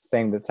 There's this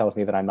thing that tells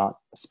me that I'm not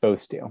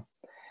supposed to.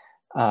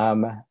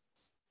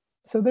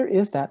 So there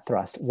is that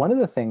thrust. One of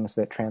the things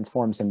that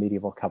transforms in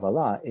medieval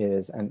Kabbalah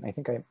is, and I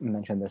think I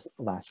mentioned this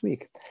last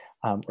week,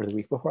 or the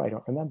week before, I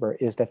don't remember,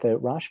 is that the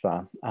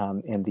Rashba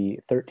in the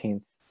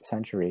 13th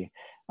century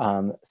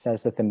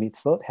says that the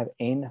mitzvot have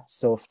ein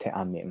sof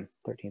te'amim,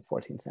 13th,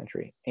 14th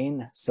century,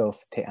 ein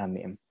sof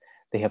te'amim.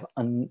 They have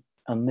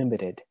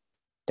unlimited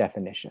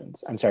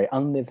definitions. I'm sorry,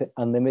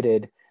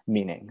 unlimited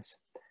meanings.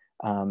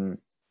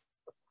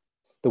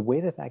 The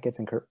way that that gets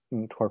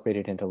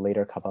incorporated into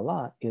later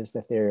Kabbalah is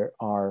that there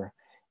are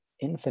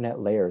infinite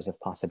layers of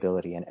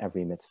possibility in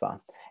every mitzvah,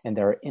 and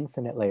there are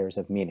infinite layers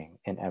of meaning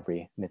in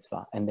every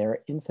mitzvah, and there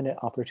are infinite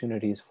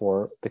opportunities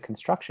for the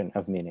construction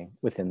of meaning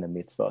within the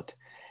mitzvot.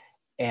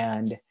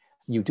 And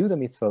you do the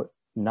mitzvot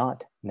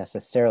not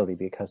necessarily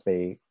because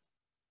they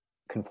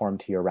conform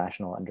to your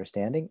rational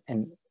understanding,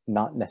 and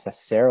not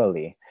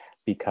necessarily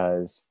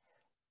because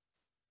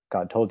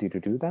God told you to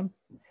do them,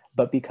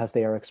 but because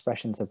they are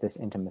expressions of this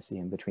intimacy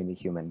in between the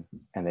human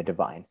and the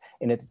divine.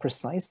 And it's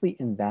precisely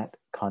in that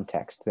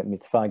context that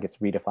mitzvah gets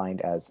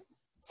redefined as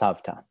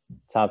savta.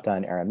 Savta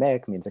in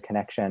Aramaic means a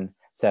connection.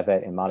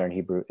 Sevet in modern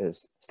Hebrew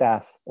is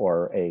staff,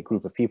 or a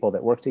group of people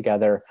that work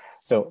together.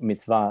 So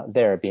mitzvah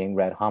there being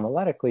read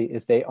homiletically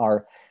is they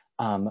are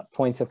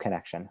points of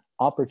connection,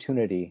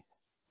 opportunity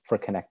for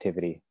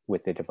connectivity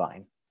with the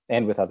divine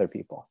and with other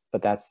people.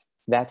 But that's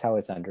how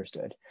it's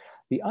understood.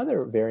 The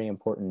other very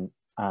important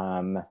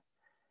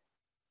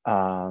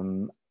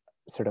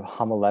sort of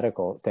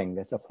homiletical thing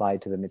that's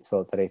applied to the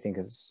mitzvot that I think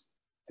is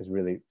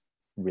really,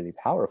 really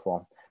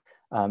powerful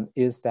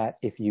is that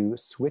if you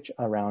switch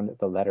around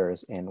the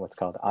letters in what's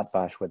called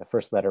atbash, where the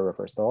first letter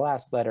refers to the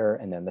last letter,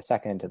 and then the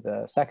second to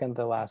the second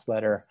to the last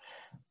letter,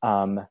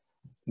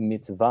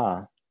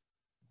 mitzvah,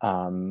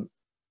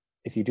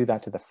 if you do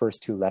that to the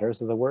first two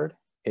letters of the word,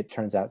 it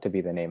turns out to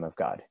be the name of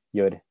God,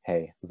 Yud,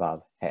 He,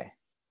 Vav, He.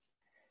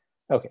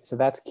 Okay, so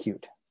that's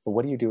cute. But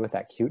what do you do with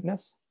that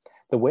cuteness?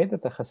 The way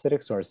that the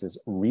Hasidic sources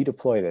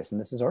redeploy this,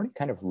 and this is already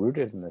kind of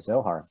rooted in the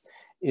Zohar,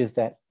 is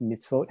that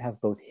mitzvot have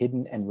both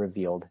hidden and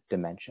revealed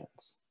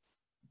dimensions.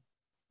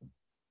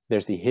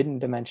 There's the hidden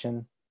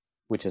dimension,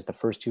 which is the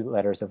first two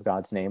letters of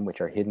God's name,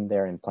 which are hidden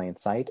there in plain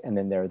sight, and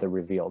then there are the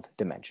revealed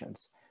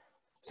dimensions.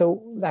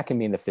 So that can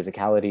mean the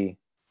physicality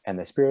and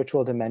the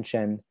spiritual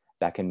dimension.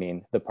 That can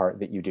mean the part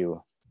that you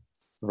do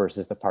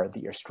versus the part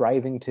that you're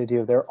striving to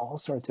do. There are all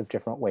sorts of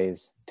different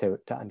ways to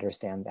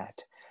understand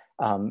that.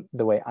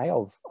 The way I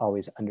have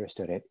always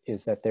understood it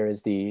is that there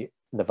is the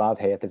Vav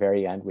He at the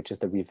very end, which is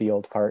the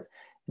revealed part.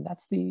 And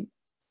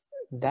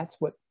that's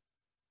what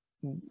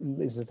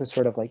is the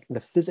sort of like the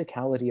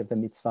physicality of the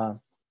mitzvah,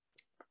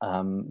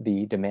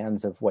 the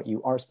demands of what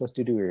you are supposed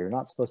to do or you're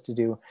not supposed to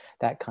do,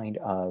 that kind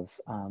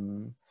of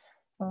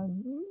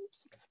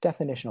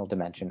definitional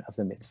dimension of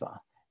the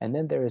mitzvah. And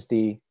then there is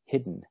the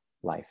hidden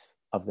life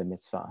of the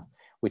mitzvah,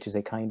 which is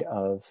a kind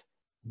of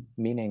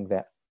meaning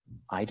that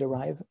I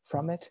derive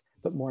from it.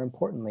 But more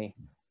importantly,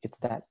 it's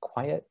that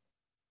quiet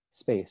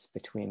space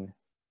between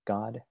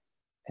God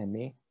and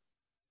me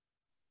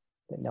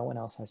that no one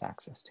else has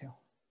access to.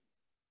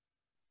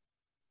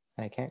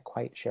 And I can't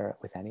quite share it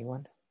with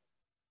anyone.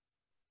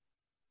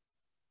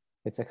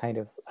 It's a kind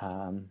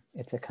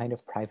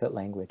of private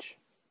language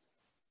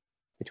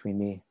between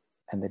me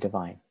and the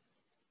divine.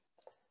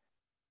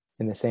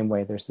 In the same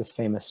way, there's this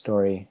famous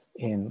story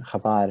in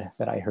Chabad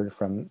that I heard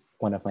from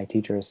one of my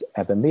teachers,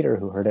 Eben Lieder,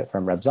 who heard it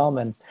from Reb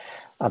Zalman,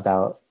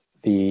 about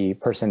the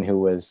person who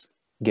was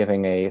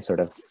giving a sort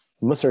of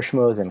Musar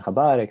Shmoz in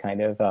Chabad, a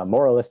kind of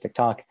moralistic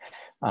talk,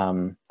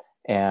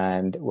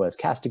 and was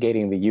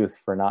castigating the youth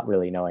for not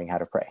really knowing how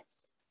to pray.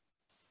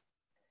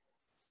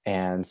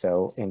 And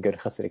so in good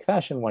Hasidic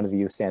fashion, one of the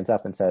youth stands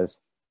up and says,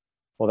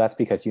 well, that's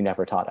because you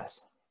never taught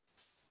us.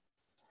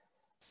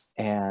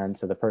 And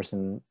so the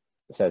person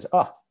says,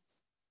 oh,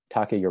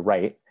 Taka, you're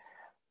right.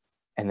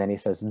 And then he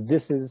says,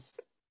 this is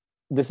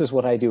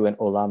what I do in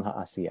Olam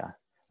Ha'asiyah.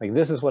 Like,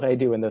 this is what I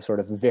do in those sort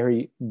of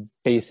very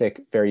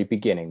basic, very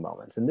beginning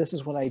moments. And this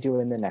is what I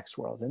do in the next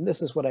world. And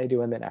this is what I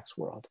do in the next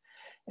world.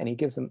 And he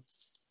gives them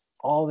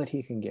all that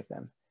he can give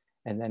them.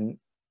 And then,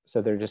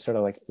 so they're just sort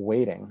of like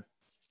waiting.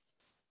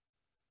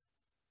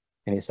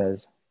 And he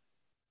says,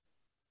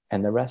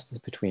 and the rest is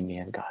between me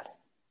and God.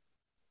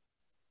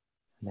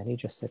 And then he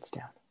just sits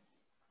down.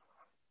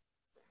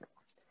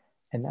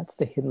 And that's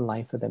the hidden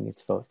life of the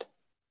mitzvot.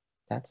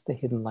 That's the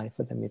hidden life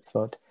of the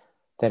mitzvot,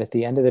 that at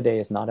the end of the day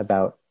is not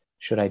about,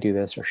 should I do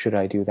this or should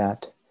I do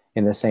that?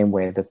 In the same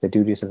way that the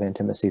duties of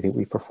intimacy that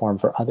we perform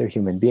for other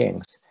human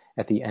beings,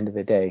 at the end of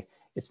the day,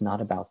 it's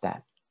not about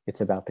that. It's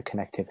about the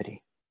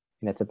connectivity.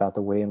 And it's about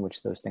the way in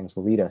which those things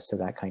lead us to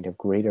that kind of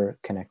greater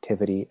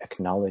connectivity,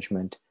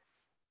 acknowledgement,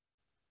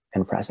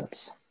 and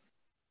presence.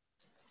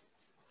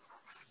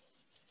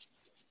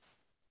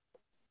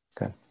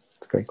 Good.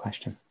 That's a great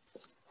question.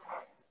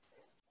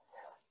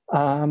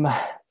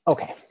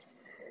 Okay.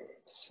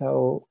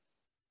 So,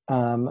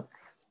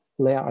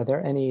 Leah, are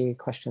there any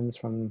questions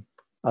from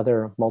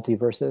other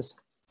multiverses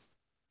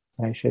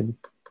that I should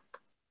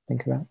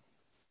think about?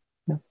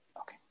 No?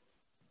 Okay.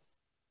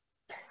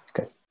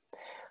 Good.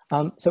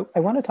 So I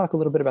want to talk a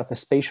little bit about the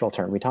spatial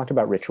term. We talked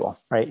about ritual,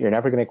 right? You're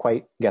never going to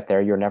quite get there.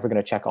 You're never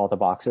going to check all the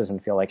boxes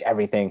and feel like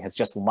everything has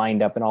just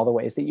lined up in all the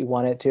ways that you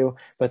want it to.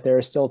 But there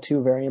are still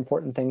two very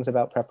important things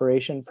about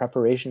preparation.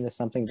 Preparation is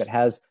something that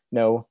has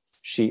no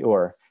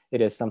shiur.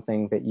 It is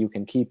something that you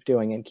can keep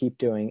doing and keep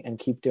doing and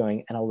keep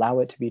doing and allow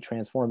it to be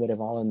transformative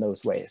all in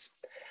those ways.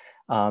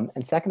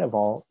 And second of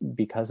all,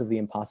 because of the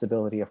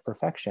impossibility of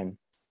perfection,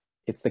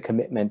 it's the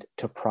commitment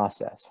to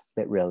process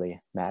that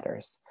really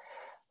matters.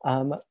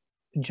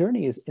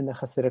 Journeys in the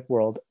Hasidic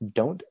world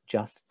don't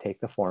just take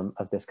the form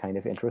of this kind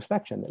of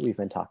introspection that we've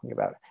been talking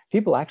about.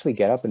 People actually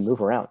get up and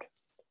move around.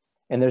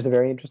 And there's a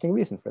very interesting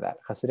reason for that.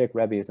 Hasidic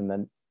Rebbes in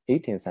the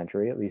 18th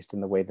century, at least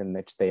in the way in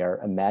which they are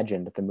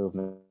imagined at the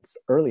movement's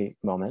early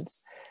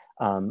moments,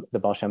 the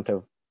Baal Shem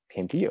Tov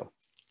came to you.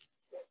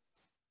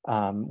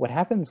 What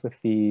happens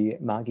with the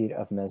Maggid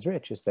of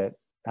Mezrich is that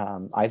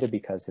either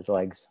because his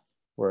legs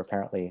were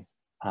apparently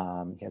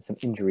he had some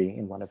injury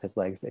in one of his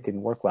legs that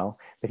didn't work well,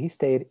 but he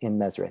stayed in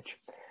Mezrich,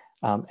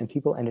 and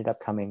people ended up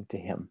coming to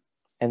him.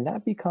 And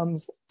that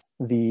becomes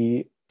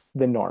the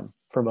norm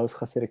for most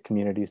Hasidic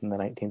communities in the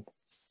 19th,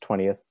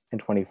 20th,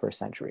 and 21st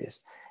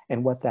centuries.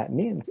 And what that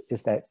means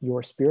is that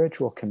your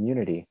spiritual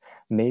community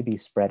may be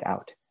spread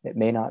out. It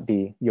may not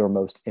be your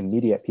most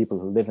immediate people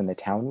who live in the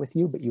town with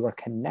you, but you are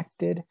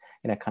connected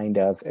in a kind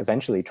of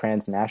eventually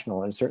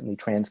transnational and certainly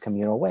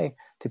transcommunal way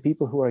to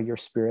people who are your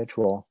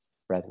spiritual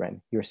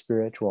brethren, your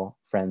spiritual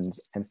friends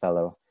and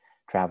fellow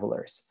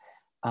travelers.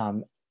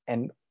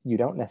 And you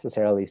don't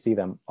necessarily see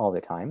them all the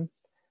time,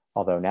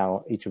 although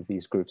now each of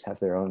these groups has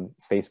their own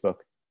Facebook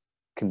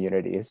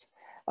communities.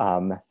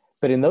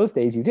 But in those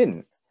days you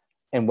didn't.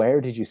 And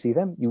where did you see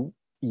them?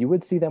 You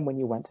would see them when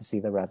you went to see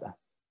the Rebbe.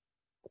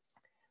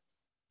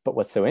 But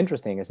what's so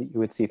interesting is that you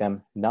would see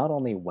them not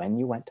only when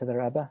you went to the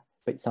Rebbe,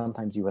 but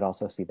sometimes you would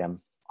also see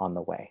them on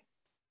the way.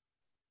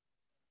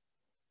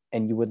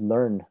 And you would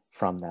learn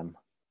from them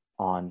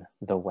on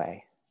the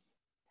way.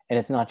 And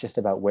it's not just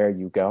about where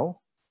you go,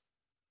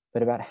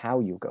 but about how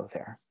you go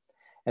there.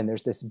 And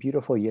there's this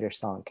beautiful Yiddish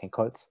song, Ken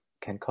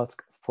Kotzk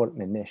fort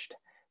me nicht,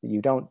 that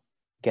you don't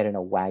get in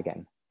a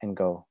wagon and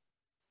go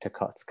to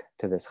Kotzk,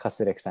 to this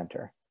Hasidic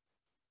center.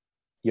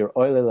 You're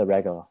oile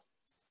l'regel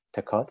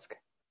to Kotzk.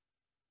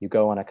 You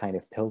go on a kind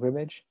of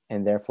pilgrimage,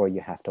 and therefore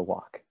you have to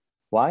walk.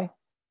 Why?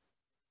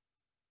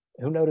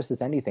 Who notices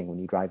anything when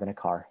you drive in a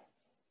car?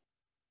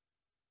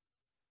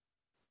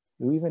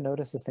 Who even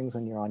notices things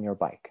when you're on your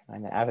bike?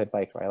 I'm an avid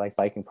biker. I like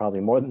biking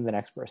probably more than the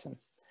next person.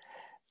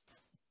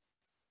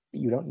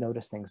 You don't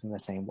notice things in the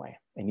same way,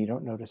 and you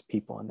don't notice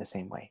people in the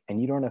same way,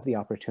 and you don't have the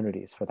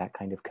opportunities for that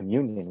kind of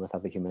communion with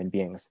other human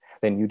beings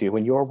than you do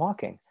when you're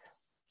walking.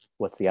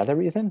 What's the other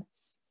reason?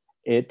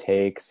 It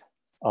takes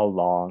a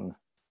long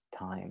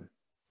time.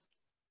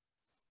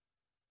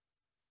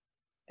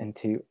 And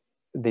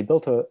they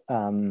built a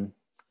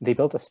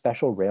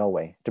special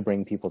railway to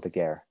bring people to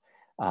Ger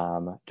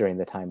during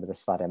the time of the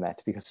Sfat Emet,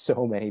 because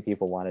so many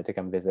people wanted to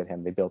come visit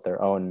him. They built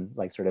their own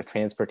like sort of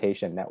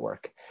transportation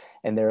network.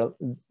 And there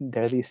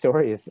are these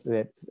stories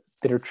that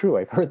are true.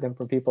 I've heard them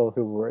from people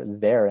who were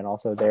there and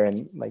also there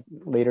in like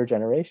later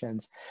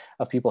generations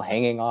of people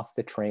hanging off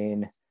the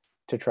train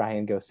to try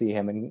and go see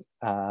him. And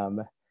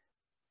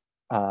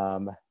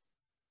the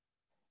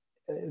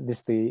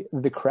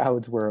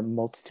crowds were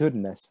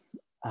multitudinous.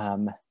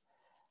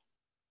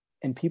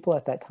 And people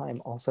at that time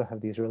also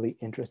have these really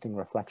interesting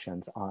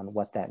reflections on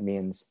what that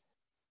means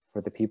for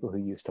the people who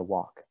used to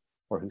walk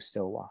or who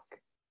still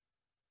walk,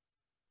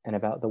 and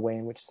about the way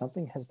in which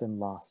something has been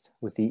lost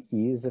with the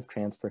ease of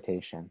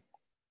transportation,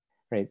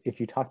 right? If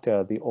you talk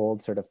to the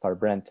old sort of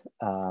Parbrent,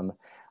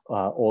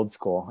 old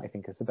school, I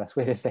think is the best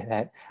way to say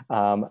that,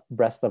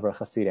 Breslaver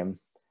Hasidim,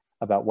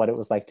 about what it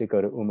was like to go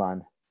to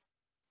Uman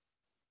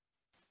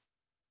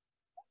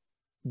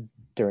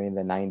during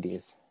the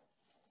 90s,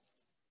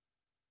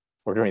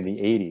 or during the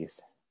 80s,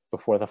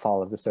 before the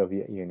fall of the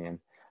Soviet Union,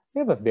 we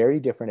have a very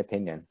different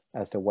opinion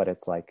as to what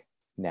it's like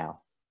now,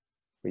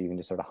 where you can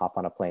just sort of hop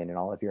on a plane and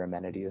all of your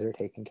amenities are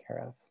taken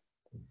care of.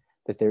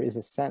 That there is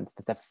a sense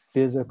that the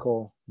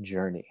physical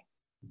journey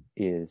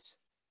is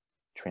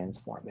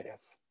transformative.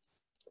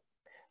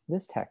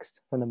 This text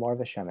from the Mor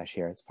V'Shemesh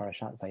here, it's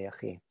Parashat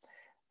Vayechi,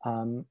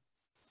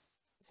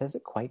 says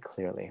it quite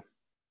clearly.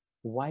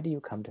 Why do you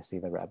come to see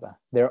the Rebbe?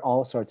 There are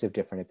all sorts of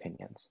different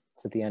opinions.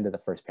 It's at the end of the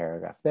first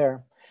paragraph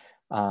there.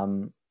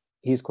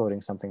 He's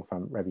quoting something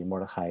from Rabbi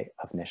Mordechai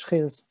of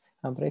Neshchiz,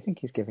 but I think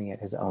he's giving it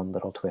his own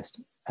little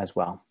twist as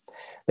well.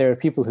 There are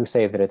people who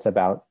say that it's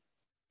about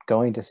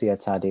going to see a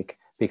tzaddik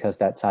because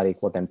that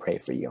tzaddik will then pray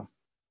for you,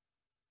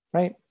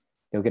 right?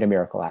 You'll get a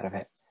miracle out of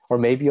it. Or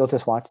maybe you'll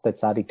just watch the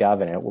tzaddik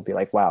daven and it will be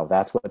like, wow,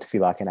 that's what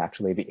tefillah can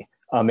actually be.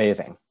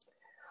 Amazing.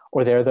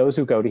 Or there are those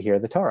who go to hear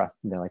the Torah.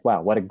 And they're like,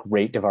 wow, what a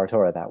great Devar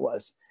Torah that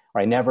was. Or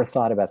I never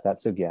thought about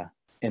that sugya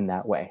in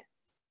that way.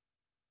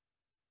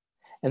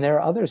 And there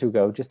are others who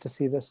go just to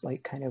see this,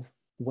 like, kind of,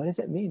 what does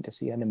it mean to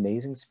see an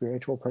amazing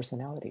spiritual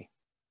personality?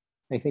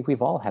 I think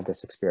we've all had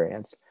this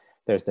experience.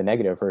 There's the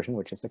negative version,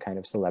 which is the kind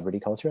of celebrity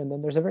culture. And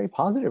then there's a very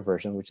positive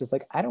version, which is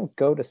like, I don't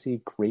go to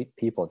see great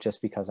people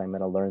just because I'm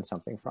going to learn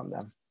something from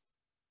them.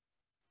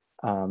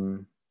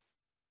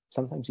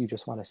 Sometimes you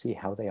just want to see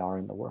how they are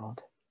in the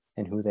world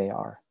and who they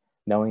are,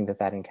 knowing that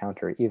that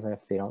encounter, even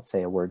if they don't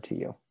say a word to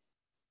you,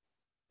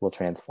 will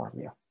transform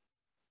you.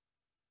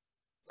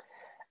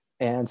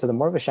 And so the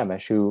Morva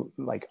Shemesh, who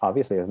like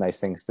obviously has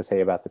nice things to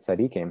say about the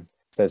tzaddikim,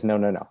 says, no,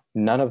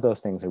 none of those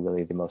things are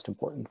really the most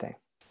important thing.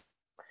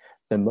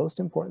 The most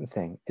important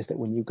thing is that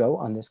when you go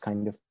on this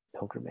kind of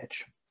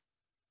pilgrimage,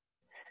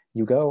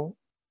 you go,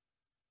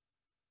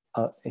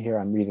 here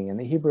I'm reading in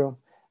the Hebrew,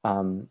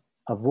 Avur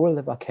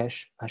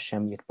levakesh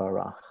Hashem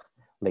yitbarach,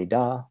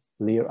 leda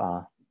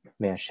lir'a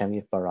me Hashem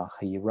yitbarach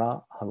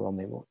hayira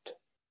haromimut.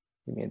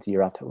 It means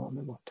yirat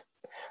haromimut.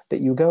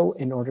 That you go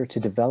in order to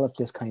develop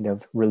this kind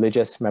of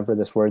religious, remember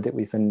this word that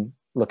we've been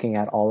looking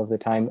at all of the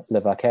time,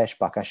 levakesh,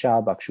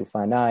 bakasha,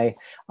 bakshufanai,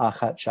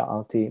 achat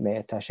sha'alti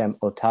me'et Hashem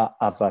ota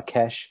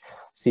avakesh,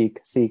 seek,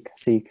 seek,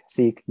 seek,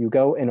 seek. You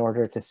go in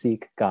order to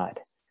seek God.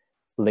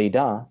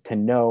 Leda, to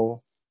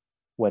know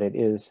what it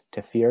is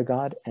to fear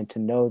God and to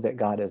know that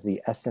God is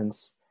the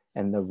essence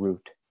and the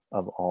root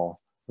of all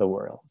the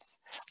worlds.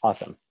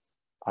 Awesome.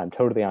 I'm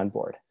totally on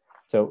board.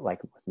 So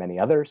like with many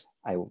others,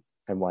 I'm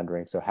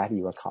wondering, so how do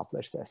you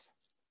accomplish this?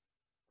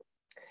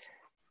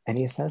 And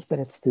he says that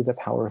it's through the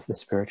power of the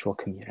spiritual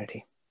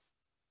community.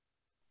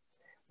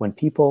 When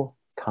people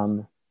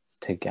come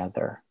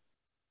together,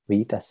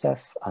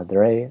 v'yitasef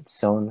adrei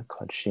tzon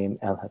kodshim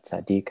el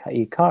hatzadik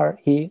ha'ikar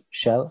hi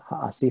shel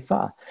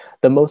ha'asifa.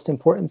 The most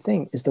important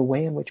thing is the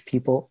way in which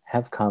people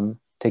have come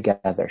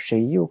together.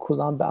 Sheyu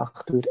kulam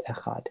ba'achdut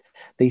echad.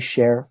 They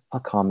share a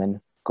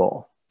common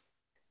goal.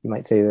 You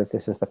might say that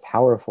this is the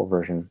powerful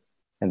version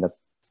and the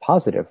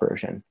positive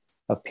version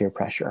of peer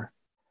pressure.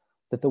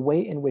 That the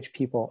way in which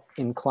people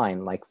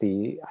incline, like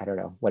the, I don't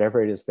know,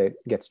 whatever it is that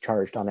gets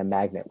charged on a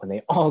magnet, when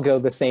they all go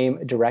the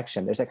same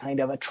direction, there's a kind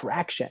of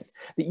attraction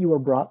that you are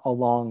brought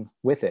along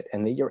with it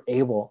and that you're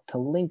able to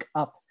link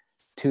up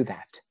to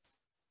that.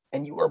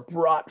 And you are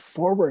brought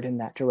forward in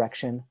that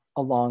direction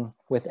along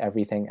with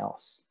everything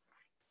else,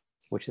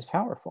 which is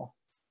powerful,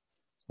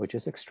 which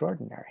is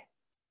extraordinary,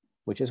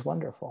 which is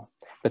wonderful.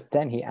 But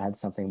then he adds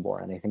something more,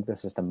 and I think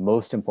this is the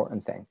most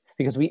important thing,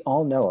 because we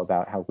all know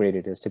about how great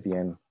it is to be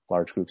in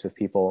large groups of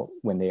people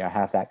when they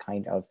have that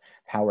kind of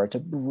power to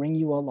bring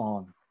you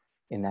along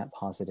in that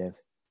positive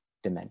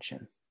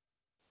dimension.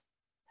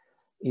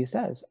 He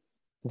says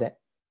that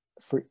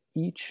for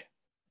each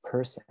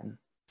person,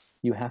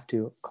 you have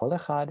to kol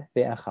echad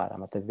ve'echad.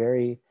 I'm at the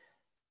very,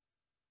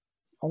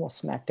 almost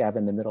smack dab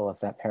in the middle of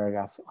that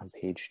paragraph on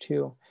page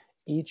 2.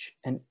 Each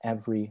and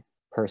every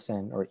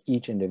person or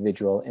each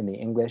individual in the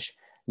English,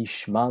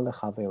 yishma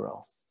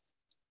lechavero.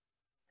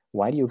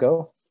 Why do you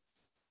go?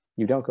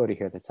 You don't go to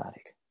hear the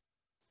tzaddik.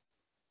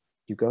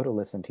 You go to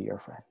listen to your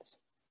friends.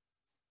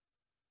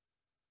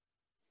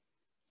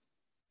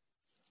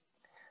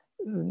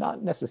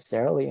 Not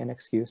necessarily an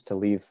excuse to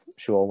leave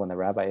shul when the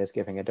rabbi is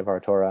giving a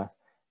Devar Torah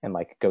and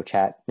like go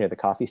chat near the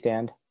coffee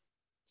stand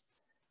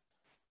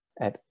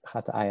at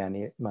Chata'ai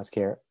Ani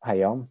Mazkir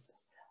Hayom,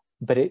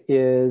 but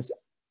it's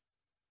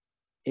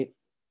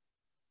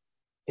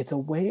a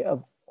way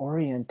of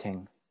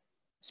orienting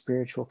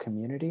spiritual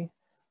community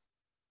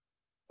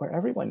where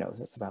everyone knows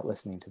it's about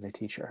listening to the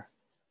teacher.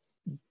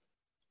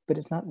 But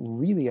it's not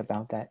really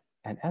about that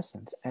at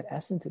essence. At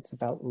essence, it's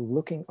about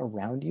looking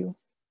around you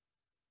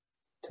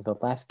to the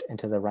left and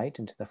to the right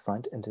and to the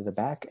front and to the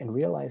back and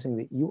realizing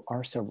that you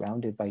are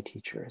surrounded by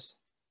teachers.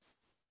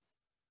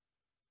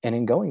 And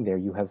in going there,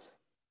 you have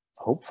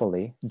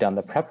hopefully done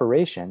the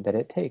preparation that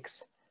it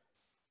takes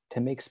to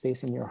make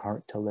space in your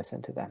heart to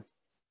listen to them.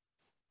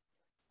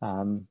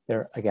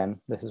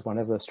 Again, this is one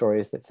of those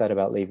stories that's said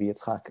about Levi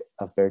Yitzchak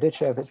of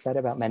Berditchev. It's said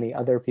about many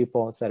other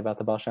people. It's said about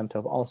the Baal Shem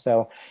Tov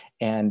also.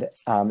 And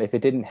if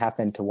it didn't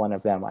happen to one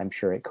of them, I'm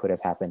sure it could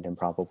have happened, and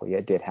probably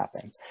it did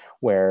happen,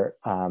 where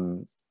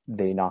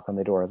they knock on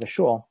the door of the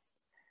shul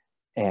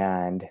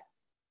and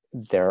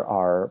there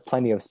are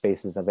plenty of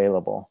spaces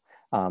available,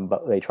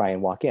 but they try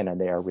and walk in and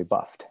they are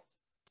rebuffed.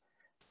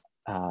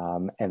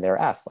 And they're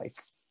asked, like,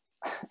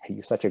 are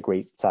you such a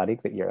great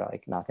tzaddik that you're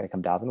like not going to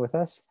come daven with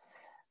us?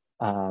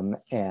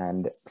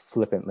 And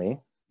flippantly,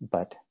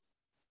 but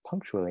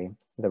punctually,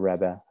 the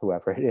Rebbe,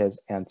 whoever it is,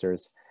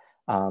 answers,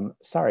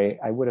 sorry,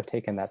 I would have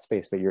taken that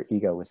space, but your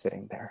ego was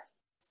sitting there.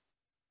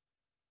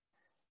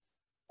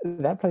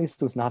 That place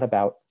was not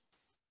about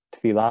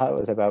tefillah, it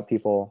was about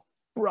people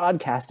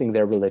broadcasting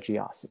their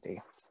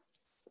religiosity.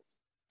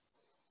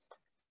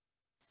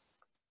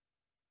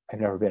 I've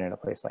never been in a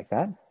place like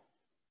that. In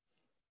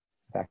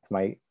fact,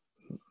 my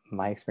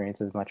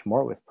experience is much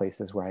more with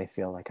places where I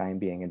feel like I am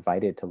being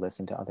invited to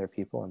listen to other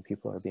people and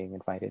people are being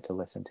invited to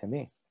listen to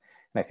me.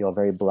 And I feel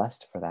very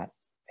blessed for that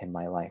in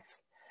my life.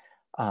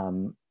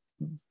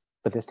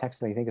 But this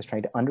text, I think, is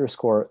trying to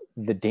underscore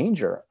the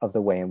danger of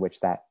the way in which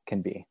that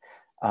can be.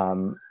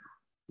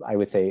 I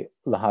would say,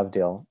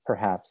 lahavdil,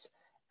 perhaps,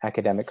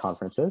 academic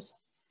conferences.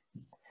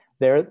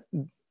 They're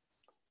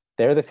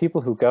the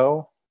people who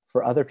go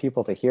for other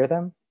people to hear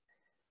them,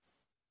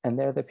 and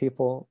they're the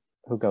people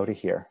who go to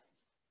hear.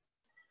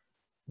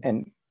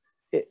 And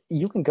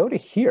you can go to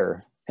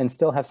hear and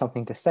still have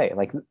something to say.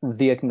 Like,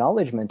 the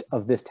acknowledgement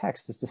of this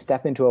text is to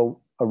step into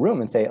a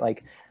room and say,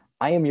 like,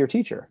 I am your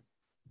teacher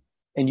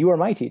and you are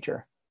my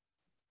teacher.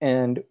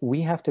 And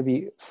we have to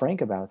be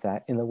frank about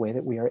that in the way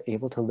that we are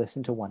able to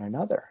listen to one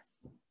another.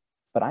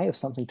 But I have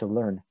something to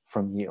learn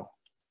from you.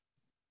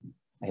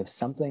 I have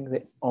something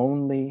that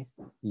only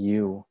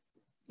you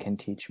can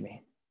teach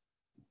me.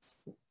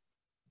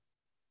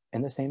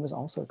 And the same is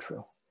also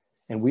true.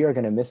 And we are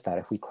going to miss that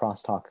if we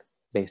crosstalk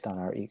based on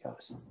our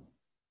egos.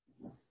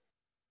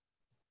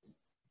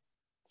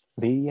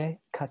 V'yeh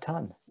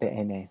katan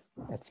be'enei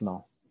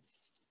etzmo.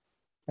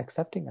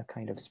 Accepting a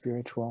kind of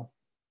spiritual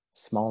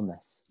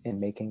smallness in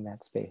making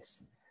that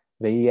space.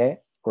 V'yeh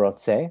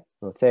rotze,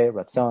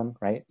 ratzon,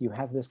 right? You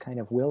have this kind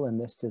of will and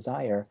this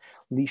desire,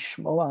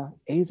 lishmoa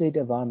eze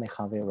devar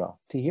mechavero,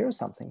 to hear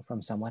something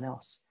from someone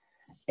else.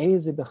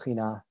 Eze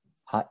bechina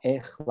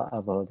ha'ech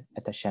la'avod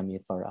et Hashem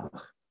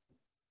yitbarach.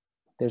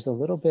 There's a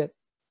little bit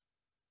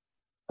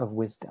of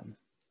wisdom,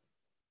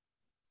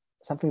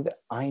 something that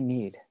I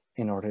need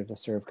in order to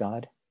serve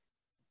God,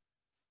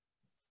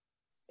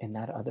 in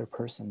that other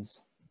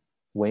person's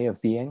way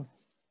of being.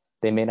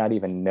 They may not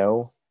even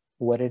know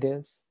what it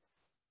is.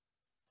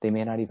 They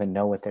may not even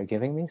know what they're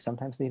giving me.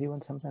 Sometimes they do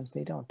and sometimes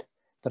they don't.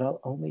 But I'll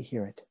only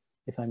hear it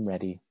if I'm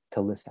ready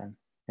to listen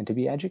and to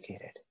be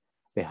educated.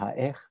 How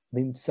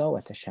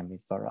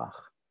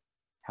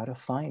to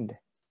find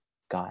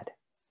God,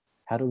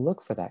 how to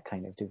look for that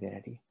kind of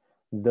divinity.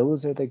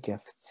 Those are the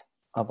gifts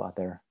of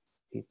other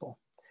people.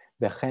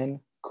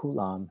 V'chen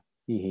kulam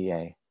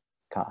yihye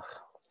kach.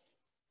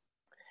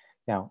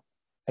 Now,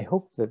 I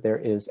hope that there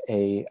is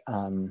a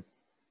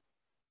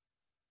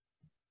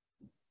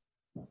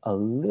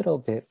little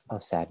bit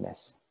of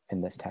sadness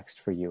in this text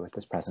for you at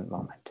this present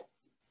moment.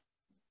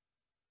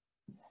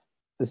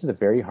 This is a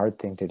very hard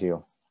thing to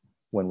do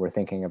when we're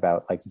thinking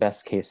about, like,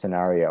 best case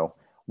scenario,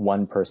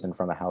 one person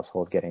from a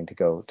household getting to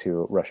go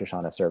to Rosh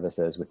Hashanah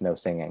services with no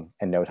singing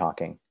and no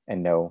talking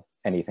and no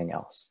anything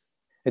else.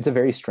 It's a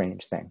very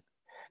strange thing.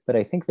 But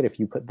I think that if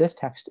you put this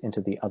text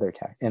into the other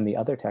text and the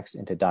other text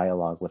into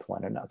dialogue with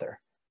one another,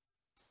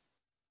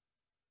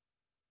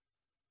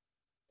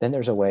 then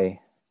there's a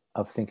way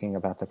of thinking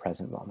about the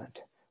present moment,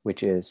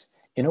 which is,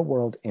 in a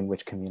world in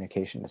which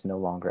communication is no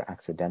longer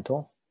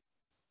accidental,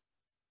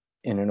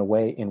 and in a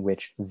way in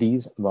which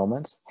these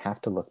moments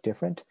have to look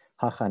different,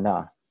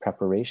 hachana,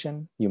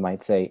 preparation, you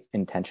might say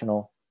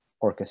intentional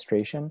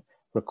orchestration,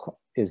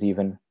 is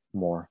even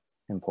more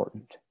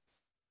important.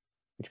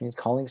 Which means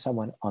calling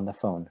someone on the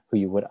phone who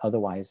you would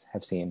otherwise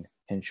have seen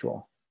in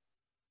shul.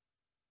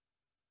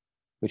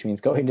 Which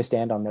means going to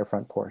stand on their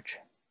front porch.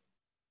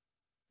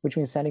 Which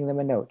means sending them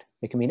a note.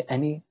 It can mean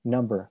any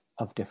number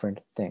of different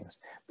things.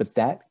 But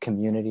that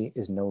community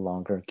is no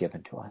longer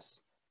given to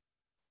us.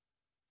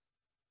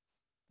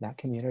 That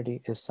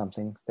community is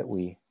something that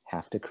we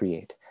have to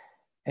create.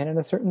 And in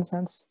a certain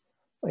sense,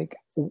 like,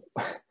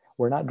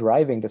 we're not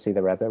driving to see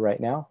the Rebbe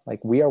right now.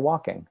 Like, we are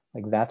walking.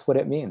 Like, that's what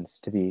it means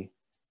to be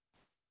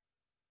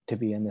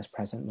in this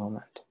present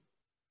moment.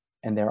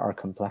 And there are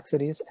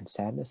complexities and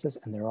sadnesses,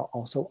 and there are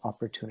also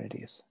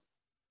opportunities.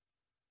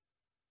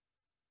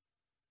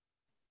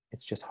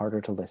 It's just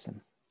harder to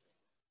listen.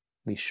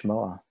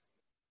 Lishmoa,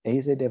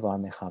 eze devar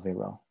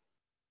mechavero,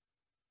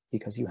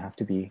 because you have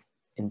to be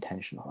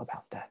intentional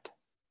about that.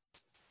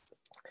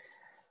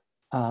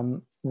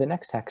 The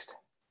next text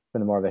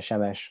from the Moreh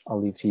Shemesh, I'll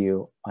leave to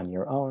you on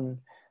your own.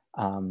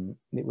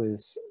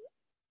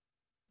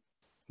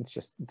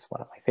 It's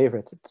one of my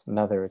favorites. It's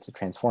a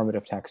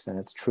transformative text, and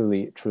it's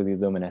truly, truly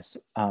luminous.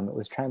 It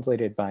was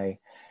translated by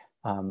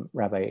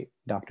Rabbi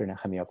Dr.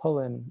 Nehemiah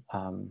Polin,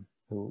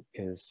 who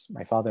is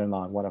my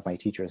father-in-law and one of my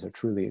teachers, a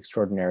truly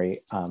extraordinary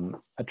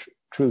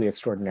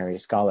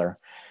scholar.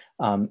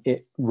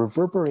 It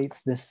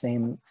reverberates this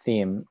same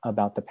theme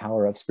about the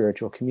power of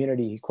spiritual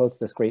community. He quotes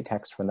this great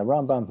text from the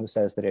Rambam, who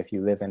says that if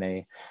you live in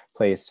a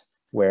place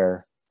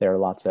where there are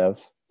lots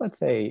of, let's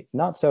say,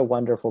 not so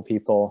wonderful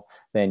people,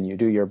 then you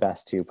do your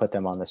best to put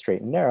them on the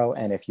straight and narrow.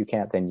 And if you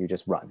can't, then you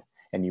just run.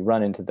 And you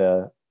run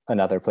into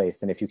another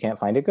place. And if you can't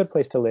find a good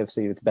place to live,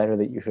 so it's better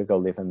that you should go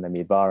live in the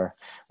Midbar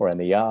or in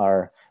the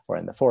Ya'ar or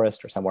in the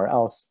forest or somewhere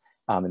else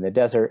in the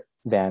desert,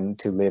 than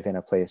to live in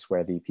a place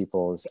where the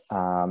people's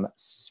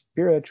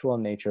spiritual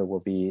nature will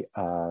be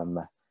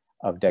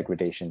of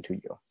degradation to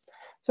you.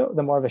 So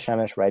the Moreh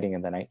Shemesh, writing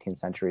in the 19th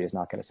century, is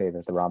not going to say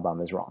that the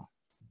Rambam is wrong.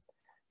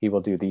 He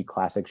will do the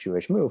classic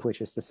Jewish move, which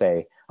is to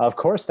say, of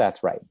course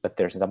that's right, but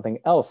there's something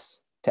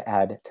else to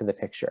add to the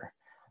picture.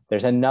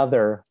 There's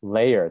another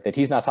layer that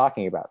he's not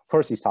talking about. Of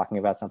course he's talking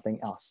about something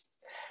else.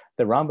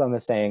 The Rambam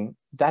is saying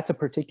that's a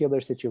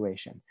particular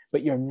situation,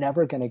 but you're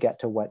never going to get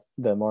to what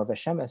the Moreh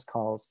Shemesh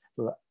calls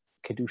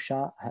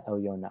Kedusha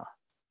ha'elyona.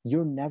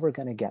 You're never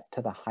going to get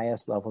to the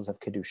highest levels of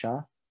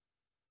Kedusha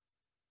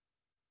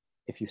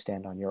if you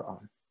stand on your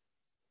own.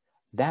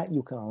 That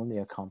you can only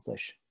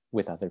accomplish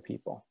with other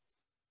people.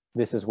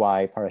 This is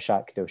why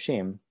Parashat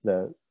Kedoshim,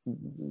 the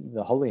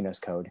the holiness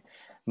code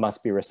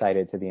must be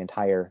recited to the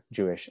entire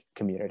Jewish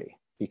community,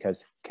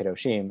 because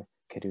Kedoshim,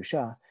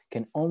 Kedusha,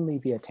 can only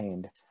be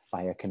attained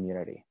by a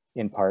community,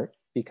 in part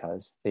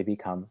because they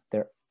become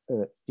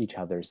each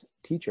other's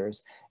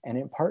teachers, and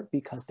in part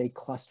because they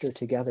cluster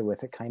together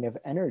with a kind of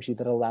energy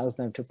that allows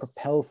them to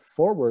propel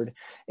forward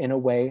in a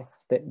way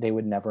that they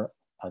would never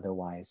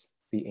otherwise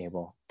be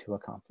able to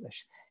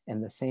accomplish.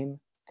 And the same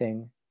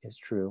thing is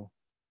true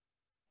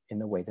in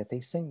the way that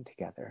they sing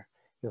together.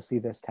 You'll see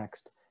this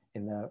text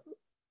in the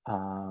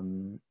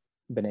B'nai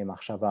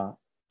Machshava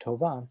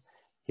Tova.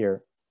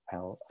 Here,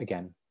 I'll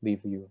again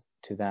leave you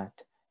to that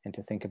and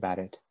to think about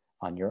it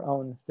on your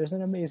own. There's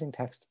an amazing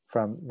text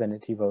from the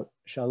Netivot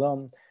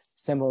Shalom,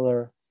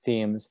 similar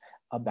themes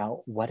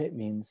about what it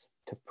means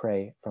to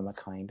pray from a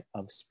kind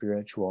of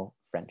spiritual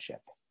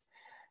friendship.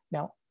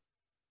 Now,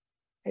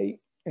 I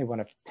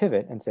want to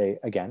pivot and say,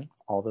 again,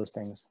 all those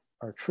things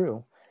are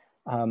true.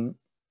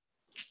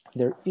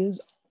 There is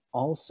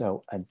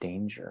also a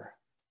danger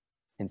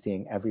in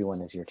seeing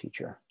everyone as your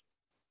teacher.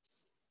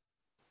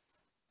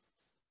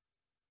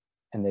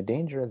 And the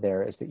danger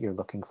there is that you're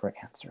looking for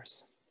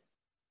answers.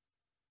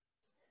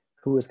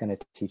 Who is going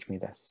to teach me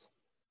this?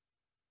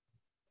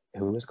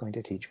 Who is going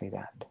to teach me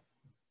that?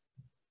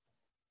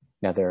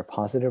 Now, there are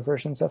positive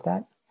versions of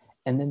that.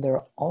 And then there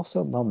are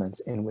also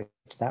moments in which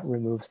that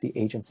removes the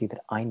agency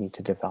that I need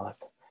to develop.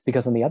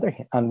 Because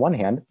on one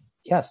hand,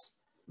 yes,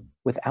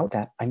 without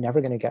that, I'm never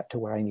going to get to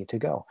where I need to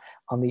go.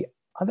 On the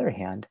other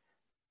hand,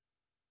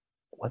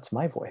 what's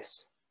my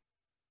voice?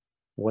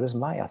 What does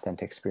my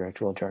authentic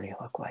spiritual journey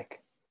look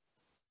like?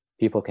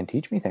 People can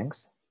teach me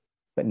things,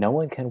 but no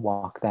one can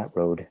walk that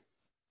road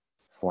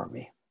for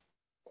me.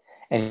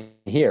 And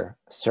here,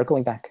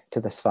 circling back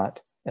to the Sfat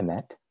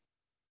Emet,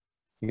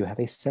 you have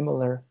a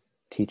similar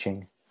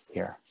teaching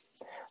here.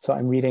 So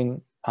I'm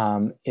reading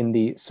in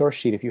the source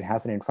sheet, if you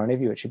have it in front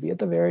of you, it should be at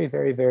the very,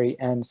 very, very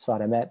end,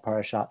 Sfat Emet,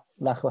 Parashat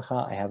Lech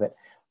Lecha. I have it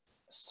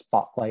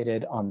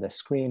spotlighted on the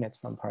screen. It's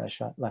from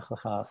Parashat Lech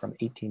Lecha from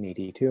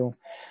 1882.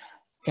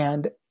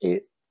 And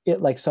it,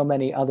 like so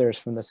many others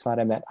from the Sfat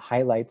Emet,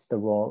 highlights the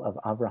role of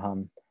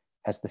Abraham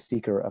as the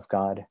seeker of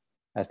God,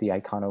 as the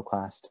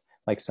iconoclast.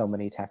 Like so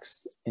many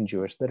texts in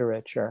Jewish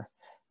literature,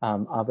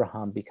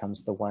 Abraham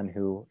becomes the one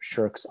who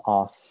shirks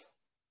off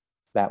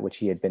that which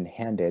he had been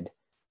handed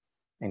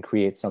and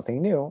creates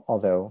something new.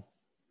 Although,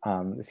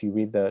 if you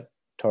read the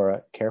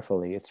Torah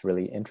carefully, it's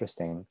really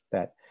interesting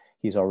that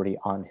he's already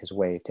on his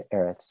way to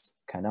Eretz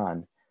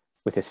Canaan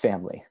with his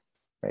family,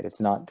 right?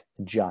 It's not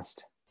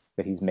just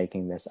that he's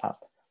making this up.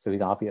 So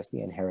he's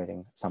obviously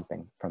inheriting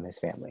something from his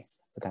family,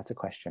 but that's a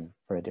question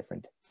for a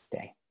different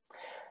day.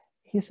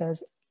 He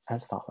says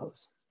as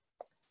follows,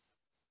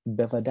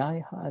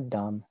 Bevadai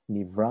ha'adam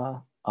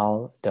nivra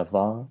al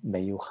davar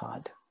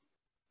meyuchad,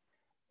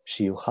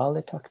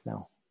 shiyuchal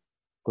letakno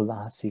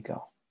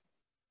ulahasigo,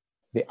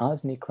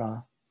 ve'az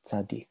nikra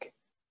tzadik,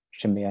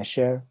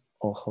 shemeyasher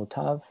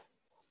orchotav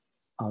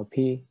al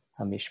pi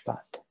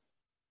hamishpat.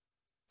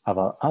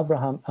 Aval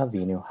Avraham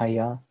Avinu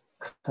haya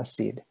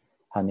chasid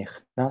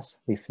hanichnas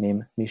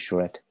lifnim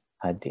mishuret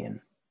hadin.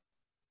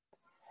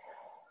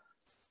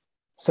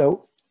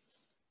 So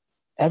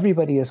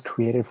everybody is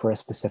created for a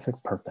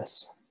specific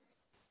purpose.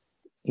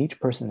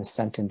 Each person is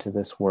sent into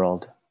this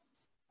world.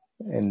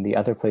 In the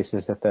other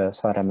places that the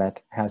Sfat Emet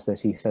has this,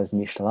 he says,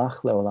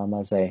 Nishlach le'olam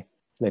hazeh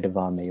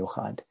le'davar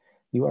meyuchad.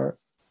 You're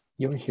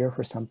here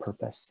for some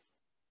purpose,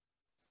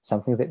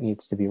 something that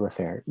needs to be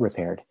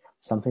repaired,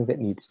 something that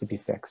needs to be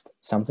fixed,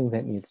 something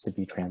that needs to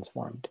be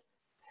transformed.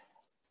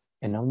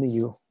 And only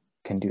you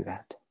can do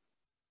that.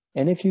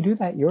 And if you do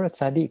that, you're a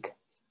tzaddik.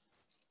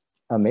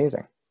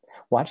 Amazing.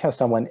 Watch how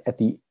someone at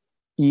the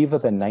eve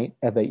of the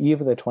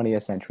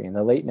 20th century, in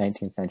the late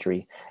 19th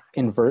century,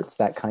 inverts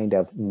that kind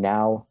of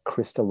now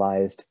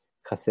crystallized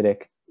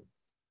Hasidic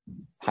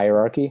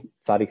hierarchy,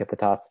 tzaddik at the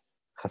top,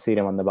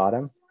 Hasidim on the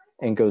bottom,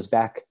 and goes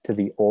back to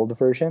the old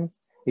version.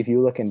 If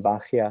you look in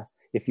Bachya,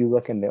 if you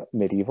look in the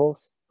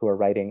medievals who are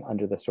writing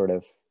under the sort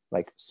of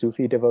like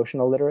Sufi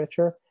devotional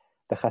literature,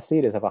 the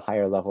Hasid is of a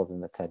higher level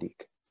than the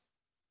tzaddik.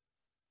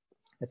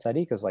 A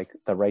tzaddik is like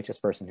the righteous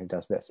person who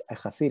does this. A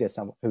chassid is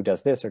someone who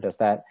does this or does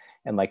that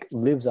and like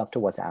lives up to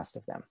what's asked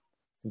of them.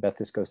 And Beth,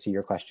 this goes to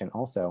your question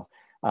also.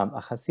 A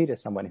chassid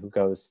is someone who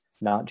goes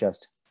not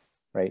just,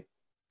 right,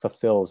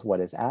 fulfills what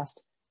is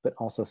asked, but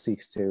also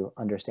seeks to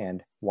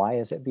understand why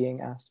is it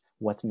being asked,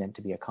 what's meant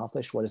to be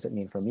accomplished, what does it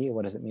mean for me,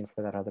 what does it mean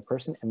for that other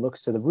person, and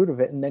looks to the root of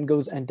it and then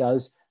goes and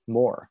does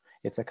more.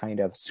 It's a kind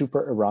of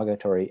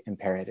supererogatory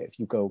imperative.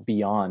 You go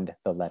beyond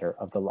the letter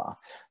of the law.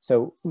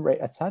 So, right,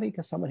 a tzaddik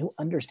is someone who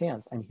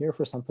understands, I'm here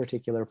for some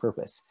particular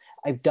purpose.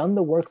 I've done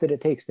the work that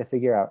it takes to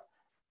figure out,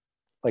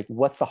 like,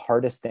 what's the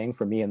hardest thing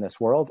for me in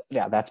this world?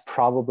 Yeah, that's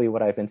probably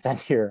what I've been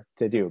sent here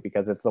to do,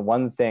 because it's the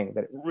one thing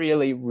that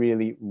really,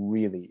 really,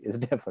 really is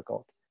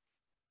difficult.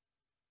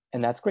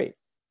 And that's great.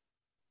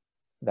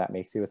 That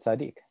makes you a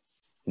tzaddik,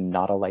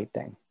 not a light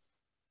thing.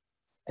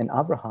 And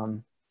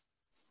Abraham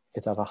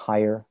is of a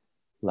higher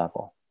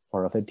level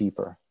or of a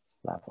deeper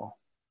level.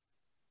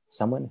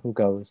 Someone who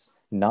goes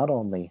not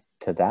only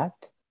to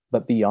that,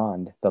 but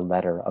beyond the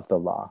letter of the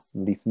law,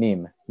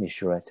 lifnim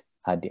mishurat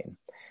hadin.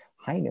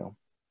 Hainu,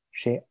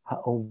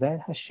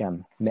 she'haoved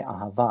Hashem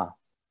me'ahava,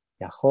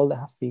 yachol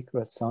lehafik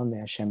ratzon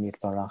le'Hashem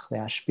yitbarach,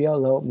 le'ashpia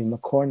lo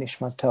mimakor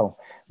nishmato,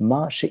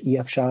 ma she'i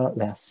afshar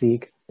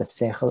le'asig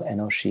b'sechel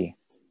enoshi.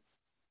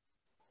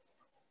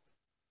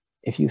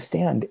 If you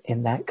stand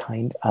in that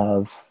kind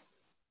of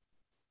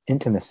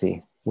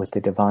intimacy with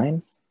the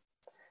divine,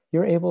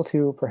 you're able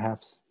to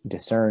perhaps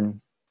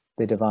discern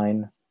the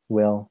divine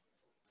will,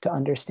 to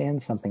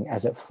understand something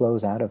as it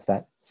flows out of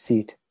that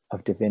seat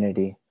of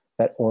divinity,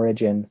 that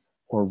origin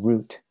or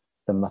root,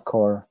 the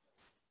makor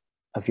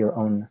of your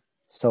own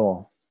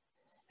soul,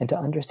 and to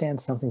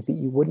understand something that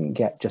you wouldn't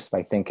get just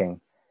by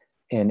thinking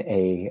in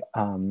a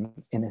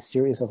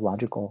series of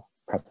logical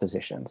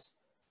prepositions.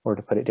 Or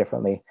to put it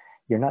differently,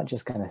 you're not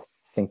just going to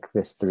think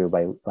this through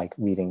by like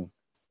reading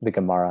the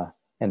Gemara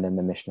and then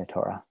the Mishnah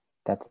Torah.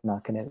 That's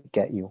not going to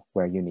get you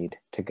where you need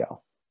to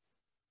go.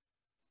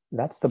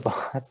 That's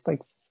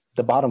like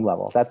the bottom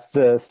level. That's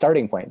the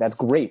starting point. That's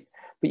great.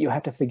 But you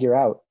have to figure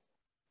out,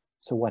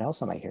 so what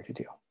else am I here to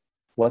do?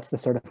 What's the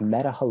sort of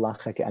meta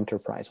halachic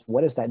enterprise?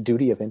 What is that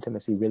duty of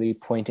intimacy really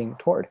pointing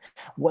toward?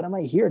 What am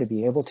I here to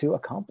be able to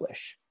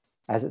accomplish?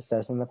 As it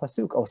says in the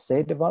pasuk,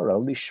 Osei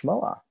devaro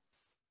lishmoa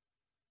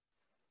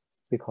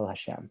b'kol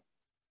Hashem.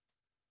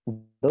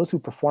 Those who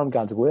perform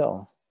God's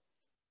will,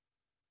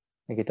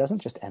 like it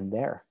doesn't just end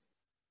there.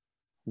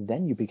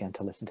 Then you begin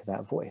to listen to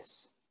that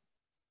voice,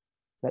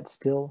 that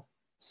still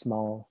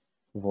small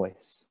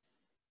voice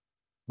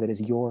that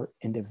is your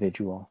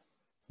individual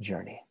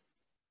journey,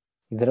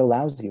 that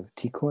allows you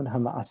tikkun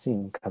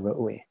hama'asim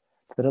kara'ui,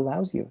 that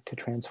allows you to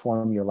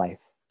transform your life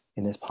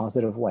in this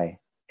positive way,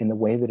 in the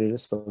way that it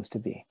is supposed to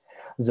be.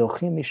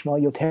 Zochim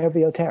lishma yoter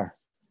v'yoter.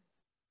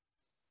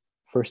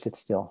 First it's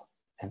still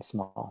and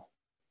small,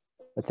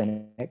 but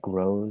then it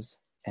grows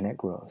and it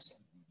grows.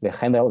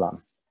 V'chen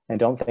le'olam. And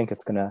don't think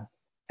it's going to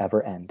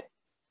ever end.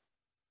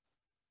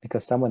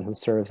 Because someone who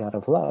serves out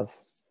of love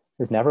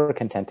is never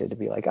contented to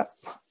be like, oh,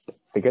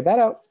 figured that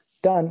out,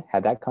 done,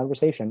 had that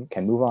conversation,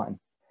 can move on.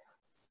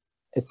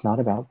 It's not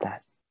about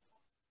that.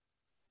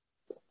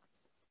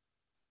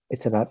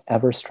 It's about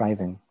ever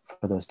striving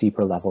for those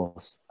deeper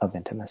levels of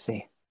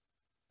intimacy.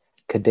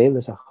 Kadei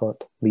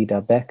lezachot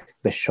lidabek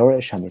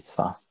b'shoresh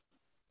hamitzvah.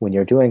 When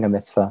you're doing a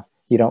mitzvah,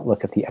 you don't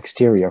look at the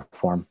exterior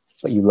form,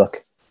 but you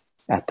look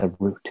at the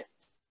root.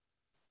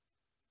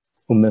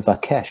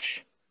 Umevakesh,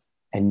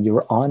 and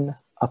you're on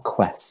a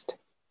quest.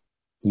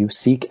 You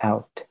seek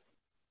out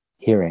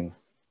hearing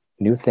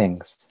new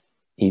things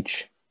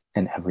each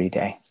and every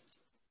day.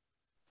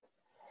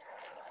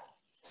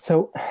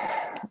 So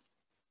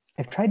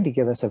I've tried to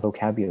give us a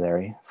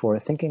vocabulary for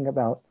thinking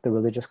about the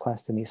religious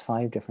quest in these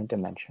 5 different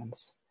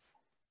dimensions.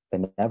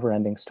 The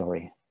never-ending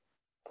story.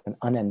 It's an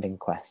unending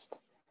quest.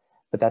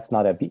 But that's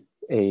not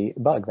a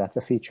bug, that's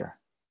a feature.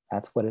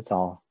 That's what it's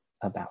all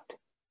about.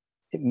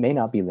 It may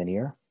not be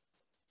linear.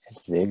 It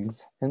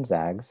zigs and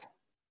zags.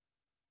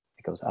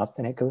 It goes up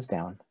and it goes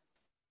down.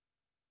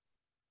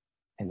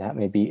 And that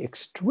may be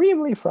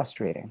extremely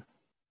frustrating.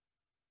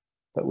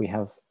 But we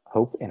have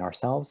hope in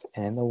ourselves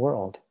and in the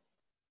world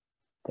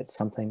that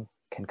something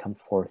can come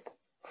forth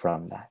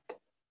from that.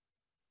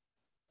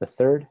 The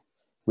third,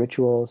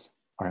 rituals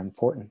are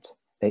important.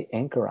 They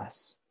anchor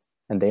us,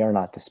 and they are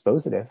not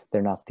dispositive.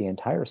 They're not the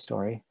entire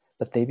story,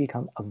 but they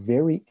become a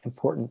very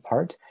important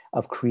part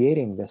of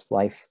creating this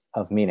life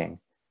of meaning,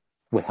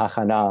 with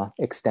hachana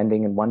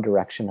extending in one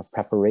direction of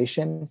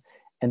preparation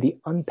and the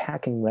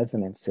unpacking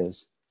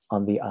resonances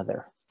on the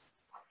other.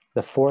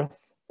 The fourth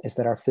is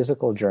that our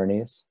physical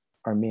journeys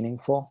are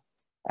meaningful,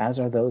 as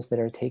are those that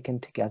are taken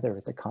together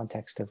in the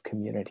context of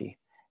community,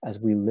 as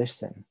we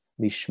listen,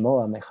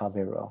 lishmoa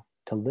mechavero,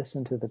 to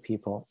listen to the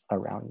people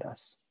around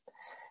us.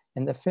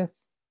 And the fifth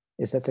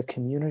is that the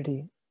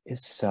community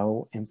is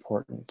so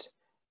important.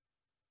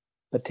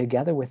 But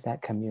together with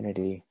that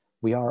community,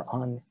 we are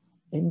on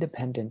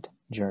independent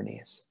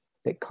journeys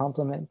that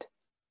complement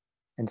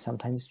and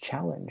sometimes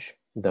challenge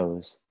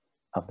those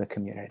of the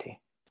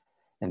community.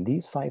 And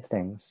these 5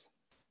 things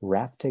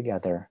wrap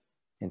together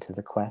into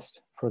the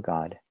quest for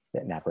God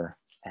that never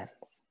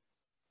ends.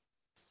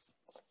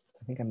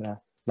 I think I'm going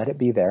to let it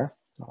be there.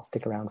 I'll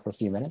stick around for a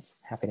few minutes,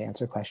 happy to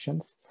answer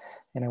questions.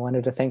 And I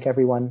wanted to thank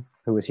everyone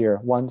who was here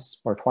once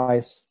or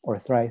twice or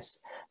thrice.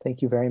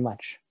 Thank you very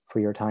much for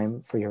your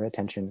time, for your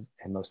attention,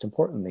 and most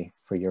importantly,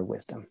 for your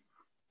wisdom.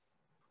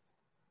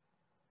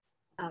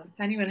 If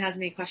anyone has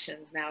any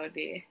questions, now would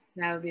be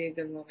a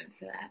good moment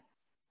for that.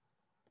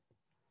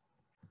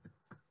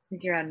 I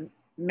think you're on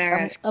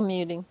Meredith. I'm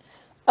muting.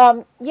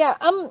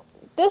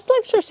 This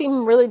lecture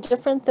seemed really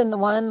different than the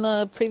one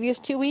the previous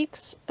 2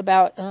 weeks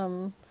about,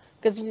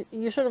 because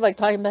you're sort of like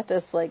talking about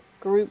this like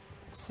group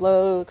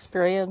flow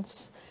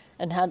experience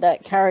and how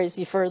that carries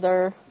you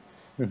further.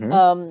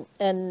 Mm-hmm.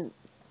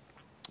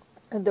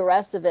 And the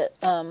rest of it,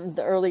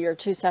 the earlier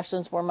 2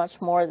 sessions were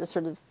much more the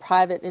sort of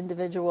private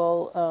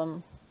individual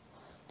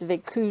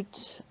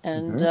dvekut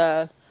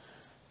and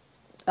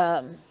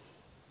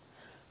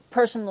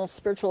personal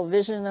spiritual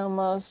vision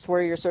almost,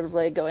 where you're sort of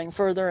like going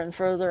further and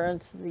further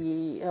into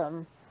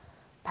the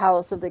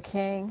palace of the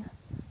king.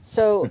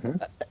 So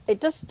it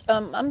just,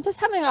 I'm just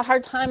having a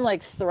hard time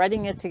like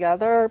threading it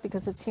together,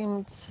 because it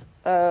seems,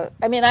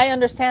 I mean, I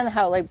understand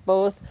how like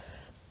both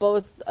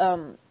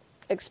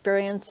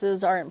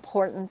experiences are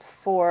important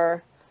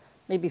for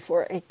maybe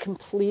for a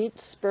complete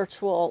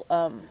spiritual,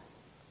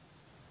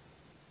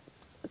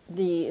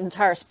 the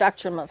entire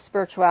spectrum of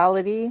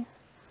spirituality.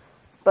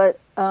 But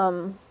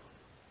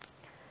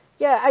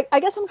yeah, I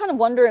guess I'm kind of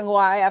wondering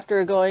why,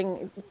 after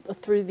going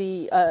through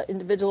the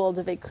individual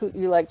Devekut,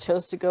 you like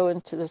chose to go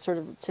into the sort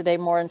of today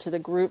more into the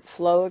group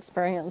flow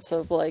experience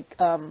of like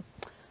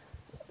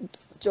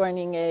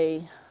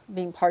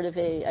being part of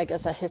a, I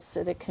guess, a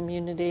Hasidic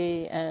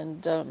community,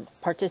 and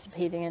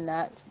participating in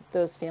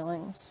those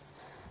feelings.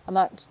 I'm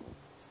not,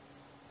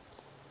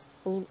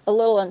 a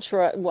little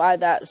unsure why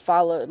that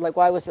followed, like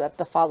why was that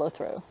the follow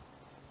through?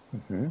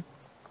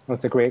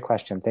 That's a great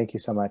question. Thank you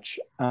so much.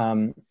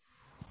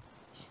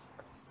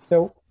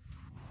 So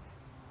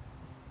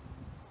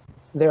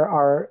there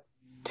are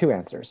two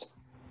answers.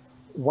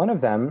 One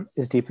of them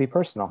is deeply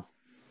personal.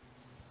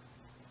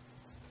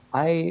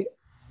 I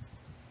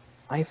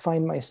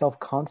find myself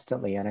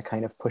constantly in a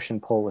kind of push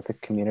and pull with the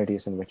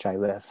communities in which I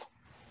live,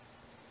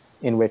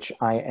 in which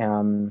I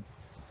am,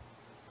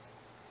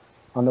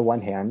 on the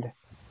one hand,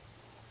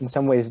 in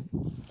some ways,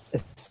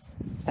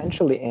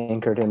 essentially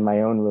anchored in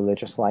my own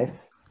religious life,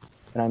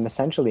 and I'm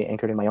essentially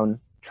anchored in my own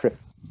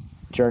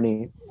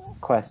journey,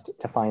 quest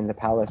to find the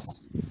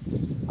palace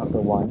of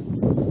the One.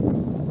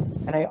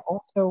 And I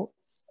also,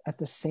 at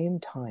the same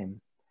time,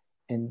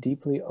 am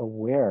deeply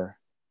aware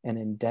and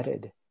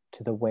indebted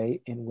to the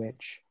way in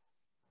which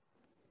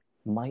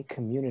my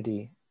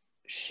community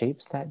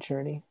shapes that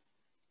journey,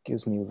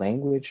 gives me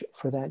language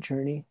for that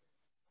journey,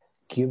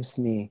 gives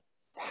me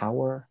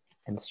power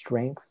and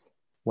strength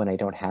when I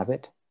don't have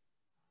it,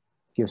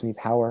 gives me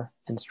power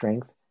and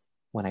strength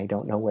when I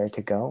don't know where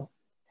to go.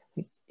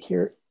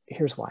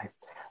 Here's why.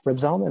 Reb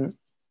Zalman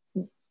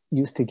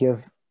used to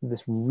give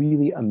this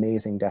really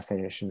amazing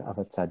definition of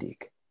a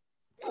tzaddik.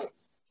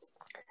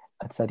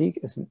 A tzaddik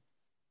is,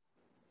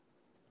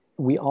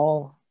 we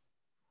all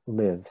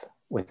live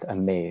with a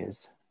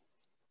maze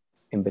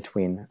in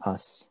between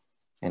us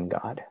and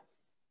God.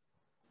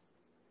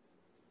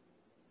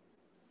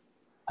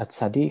 A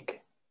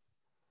tzaddik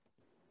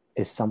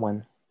is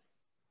someone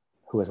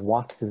who has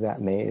walked through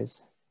that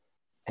maze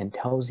and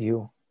tells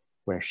you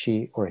where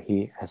she or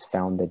he has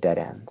found the dead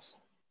ends.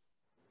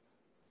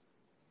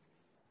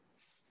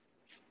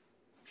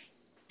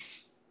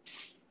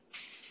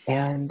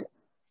 And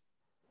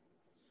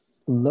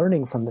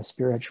learning from the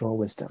spiritual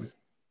wisdom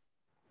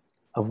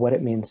of what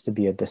it means to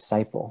be a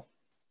disciple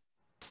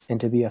and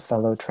to be a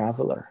fellow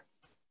traveler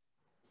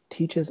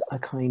teaches a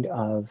kind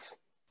of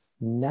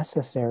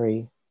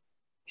necessary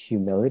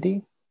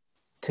humility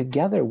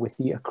together with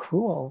the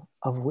accrual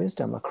of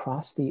wisdom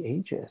across the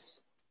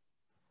ages,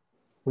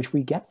 which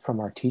we get from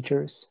our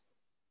teachers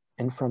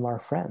and from our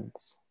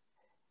friends.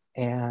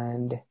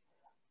 And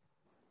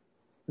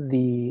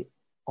the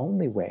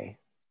only way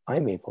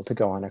I'm able to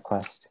go on a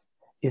quest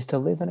is to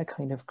live in a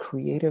kind of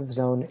creative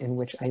zone in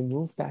which I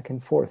move back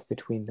and forth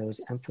between those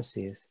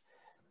emphases,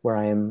 where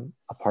I am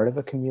a part of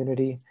a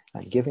community,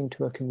 I'm giving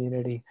to a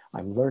community,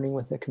 I'm learning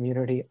with the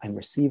community, I'm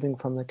receiving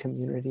from the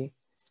community.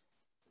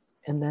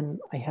 And then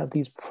I have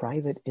these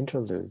private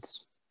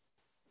interludes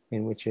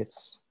in which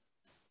it's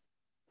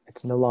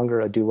no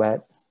longer a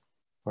duet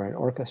or an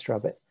orchestra,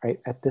 but right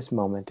at this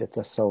moment, it's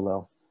a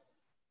solo,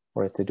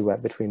 or it's a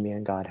duet between me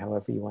and God,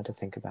 however you want to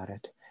think about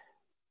it.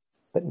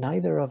 But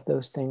neither of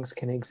those things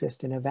can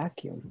exist in a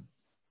vacuum.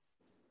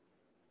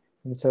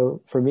 And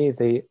so for me,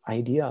 the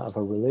idea of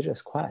a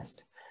religious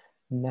quest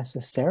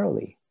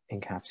necessarily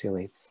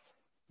encapsulates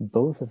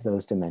both of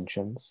those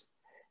dimensions.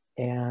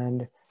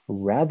 And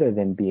rather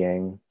than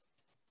being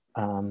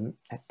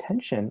at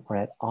tension or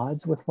at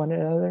odds with one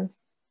another,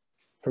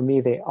 for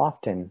me, they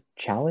often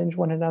challenge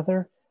one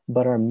another,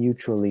 but are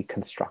mutually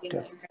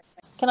constructive.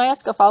 Can I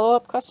ask a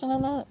follow-up question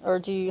on that, or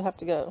do you have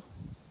to go?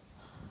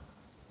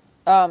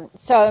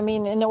 So, I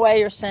mean, in a way,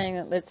 you're saying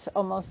that it's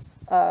almost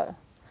the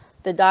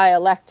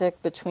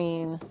dialectic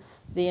between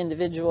the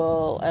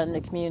individual and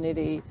the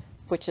community,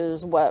 which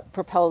is what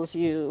propels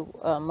you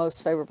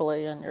most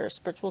favorably in your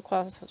spiritual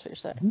quest. That's what you're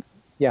saying. Mm-hmm.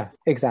 Yeah,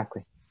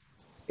 exactly.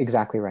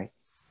 Exactly right.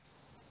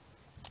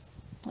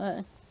 All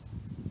right.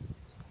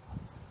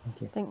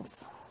 Thank you.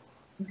 Thanks.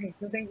 Okay,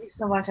 so thank you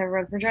so much,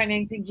 everyone, for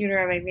joining. Thank you to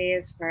Rabbi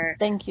Mayse for...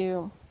 Thank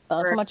you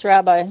so much,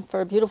 Rabbi,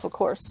 for a beautiful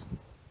course.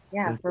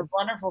 Yeah, for a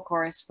wonderful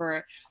course,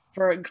 for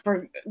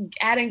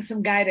adding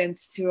some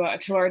guidance to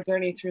our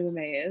journey through the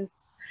maze.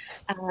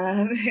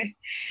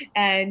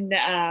 And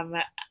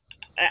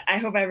I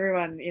hope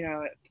everyone,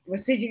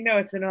 was taking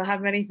notes and will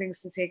have many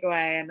things to take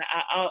away. And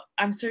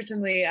I'm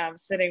certainly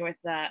sitting with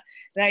the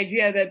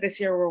idea that this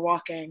year we're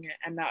walking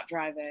and not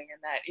driving,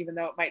 and that even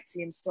though it might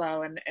seem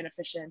slow and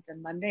inefficient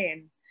and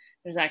mundane,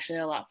 there's actually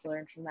a lot to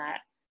learn from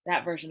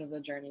that version of the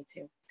journey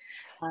too.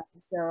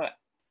 So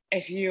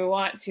if you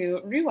want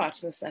to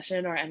rewatch this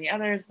session or any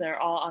others, they're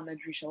all on the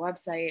Drisha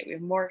website. We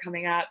have more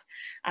coming up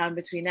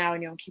between now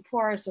and Yom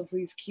Kippur, so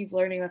please keep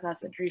learning with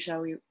us at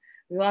Drisha. We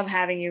love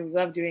having you. We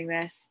love doing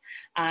this.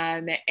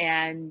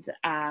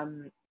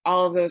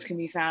 All of those can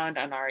be found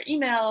on our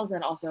emails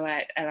and also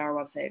at our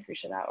website,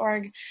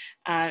 drisha.org.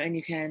 And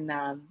you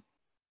can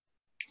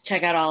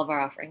check out all of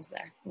our offerings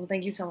there. Well,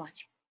 thank you so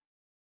much.